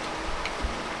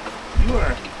 You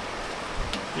are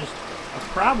just a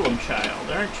problem child,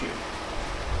 aren't you?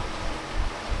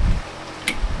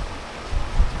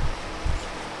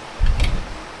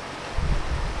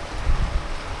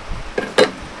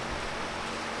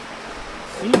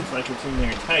 Seems like it's in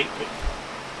there tight, but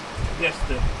I guess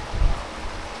the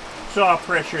saw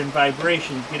pressure and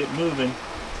vibrations get it moving.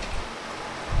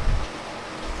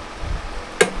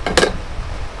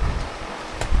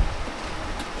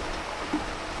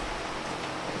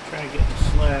 Try to get the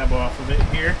slab off of it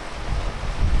here.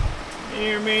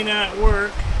 May or may not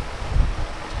work.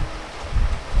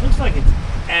 Looks like it's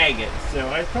agate, so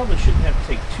I probably shouldn't have to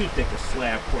take too thick a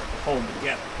slab for it to hold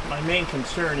together. My main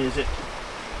concern is it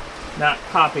not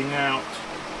popping out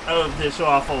of this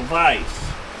awful vise.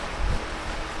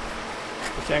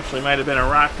 Which actually might have been a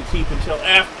rock to keep until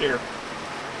after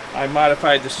I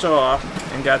modified the saw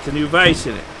and got the new vise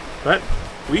in it. But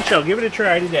we shall give it a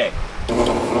try today.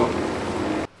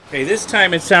 Okay, this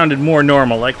time it sounded more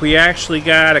normal, like we actually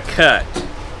got a cut.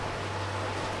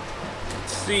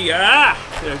 Let's see,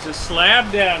 there's a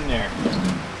slab down there.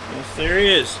 Yes, there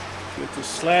is. See what the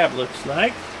slab looks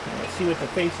like. Let's see what the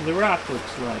face of the rock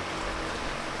looks like.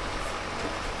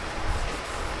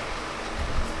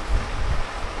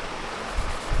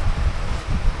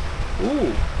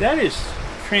 Ooh, that is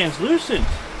translucent.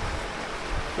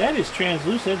 That is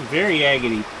translucent. That's very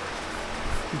agate-y. You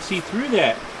can see through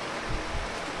that.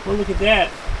 We'll look at that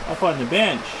up on the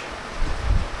bench.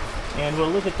 And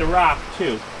we'll look at the rock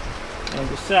too. And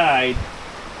decide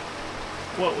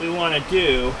what we want to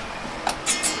do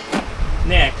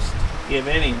next, if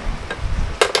anything.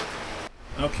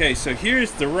 Okay, so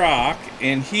here's the rock,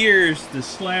 and here's the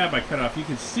slab I cut off. You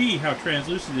can see how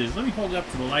translucent it is. Let me hold it up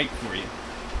to the light for you.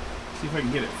 See if I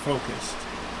can get it focused.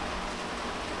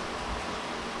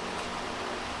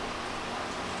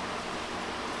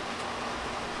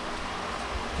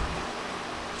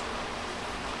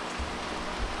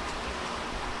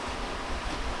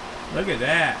 Look at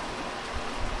that.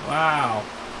 Wow.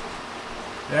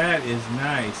 That is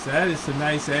nice. That is some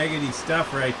nice agate-y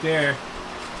stuff right there.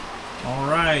 All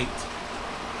right.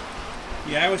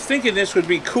 Yeah, I was thinking this would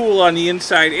be cool on the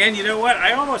inside, and you know what?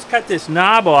 I almost cut this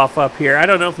knob off up here. I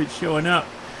don't know if it's showing up,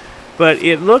 but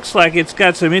it looks like it's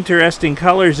got some interesting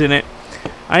colors in it.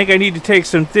 I think I need to take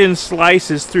some thin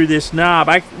slices through this knob.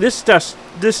 This stuff's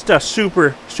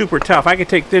super tough. I could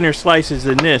take thinner slices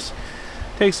than this.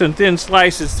 Take some thin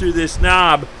slices through this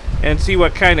knob and see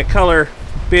what kind of color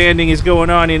banding is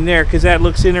going on in there, because that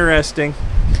looks interesting.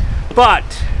 But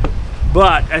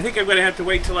I think I'm going to have to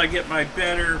wait till I get my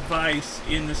better vise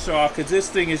in the saw, because this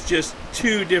thing is just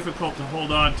too difficult to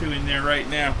hold on to in there right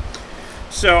now.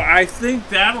 So I think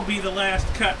that'll be the last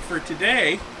cut for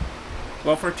today.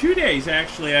 Well, for 2 days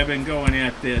actually I've been going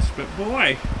at this, but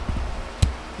boy,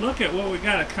 look at what we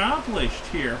got accomplished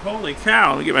here. Holy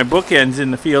cow. Let me get my bookends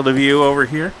in the field of view over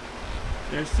here.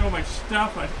 There's so much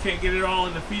stuff, I can't get it all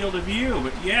in the field of view,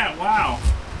 but yeah, wow.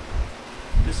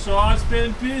 The saw's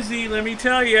been busy, let me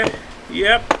tell you.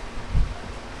 Yep.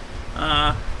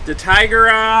 The Tiger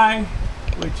Eye,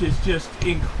 which is just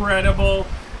incredible.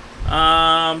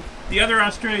 The other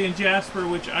Australian jasper,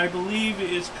 which I believe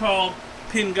is called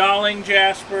Pingalling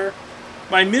jasper.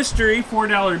 My mystery,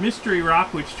 $4 mystery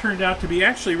rock, which turned out to be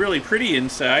actually really pretty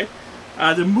inside.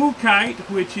 The Mookite,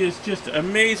 which is just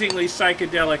amazingly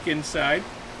psychedelic inside.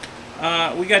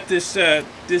 We got this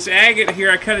this agate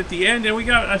here I cut at the end, and we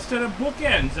got a set of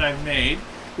bookends I've made,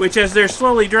 which as they're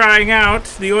slowly drying out,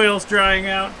 the oil's drying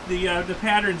out, the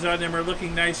patterns on them are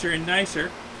looking nicer and nicer.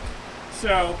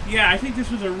 So yeah, I think this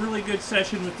was a really good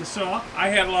session with the saw. I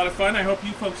had a lot of fun. I hope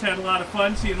you folks had a lot of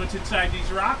fun seeing what's inside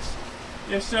these rocks.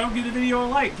 If so, give the video a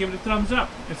like, give it a thumbs up,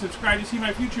 and subscribe to see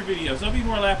my future videos. There'll be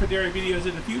more lapidary videos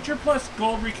in the future, plus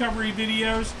gold recovery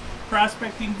videos,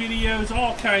 prospecting videos,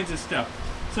 all kinds of stuff.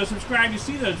 So subscribe to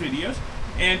see those videos,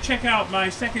 and check out my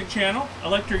second channel,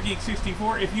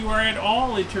 ElectroGeek64. If you are at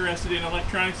all interested in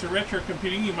electronics or retro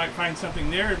computing, you might find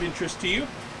something there of interest to you.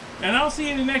 And I'll see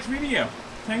you in the next video.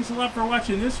 Thanks a lot for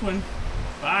watching this one.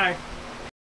 Bye.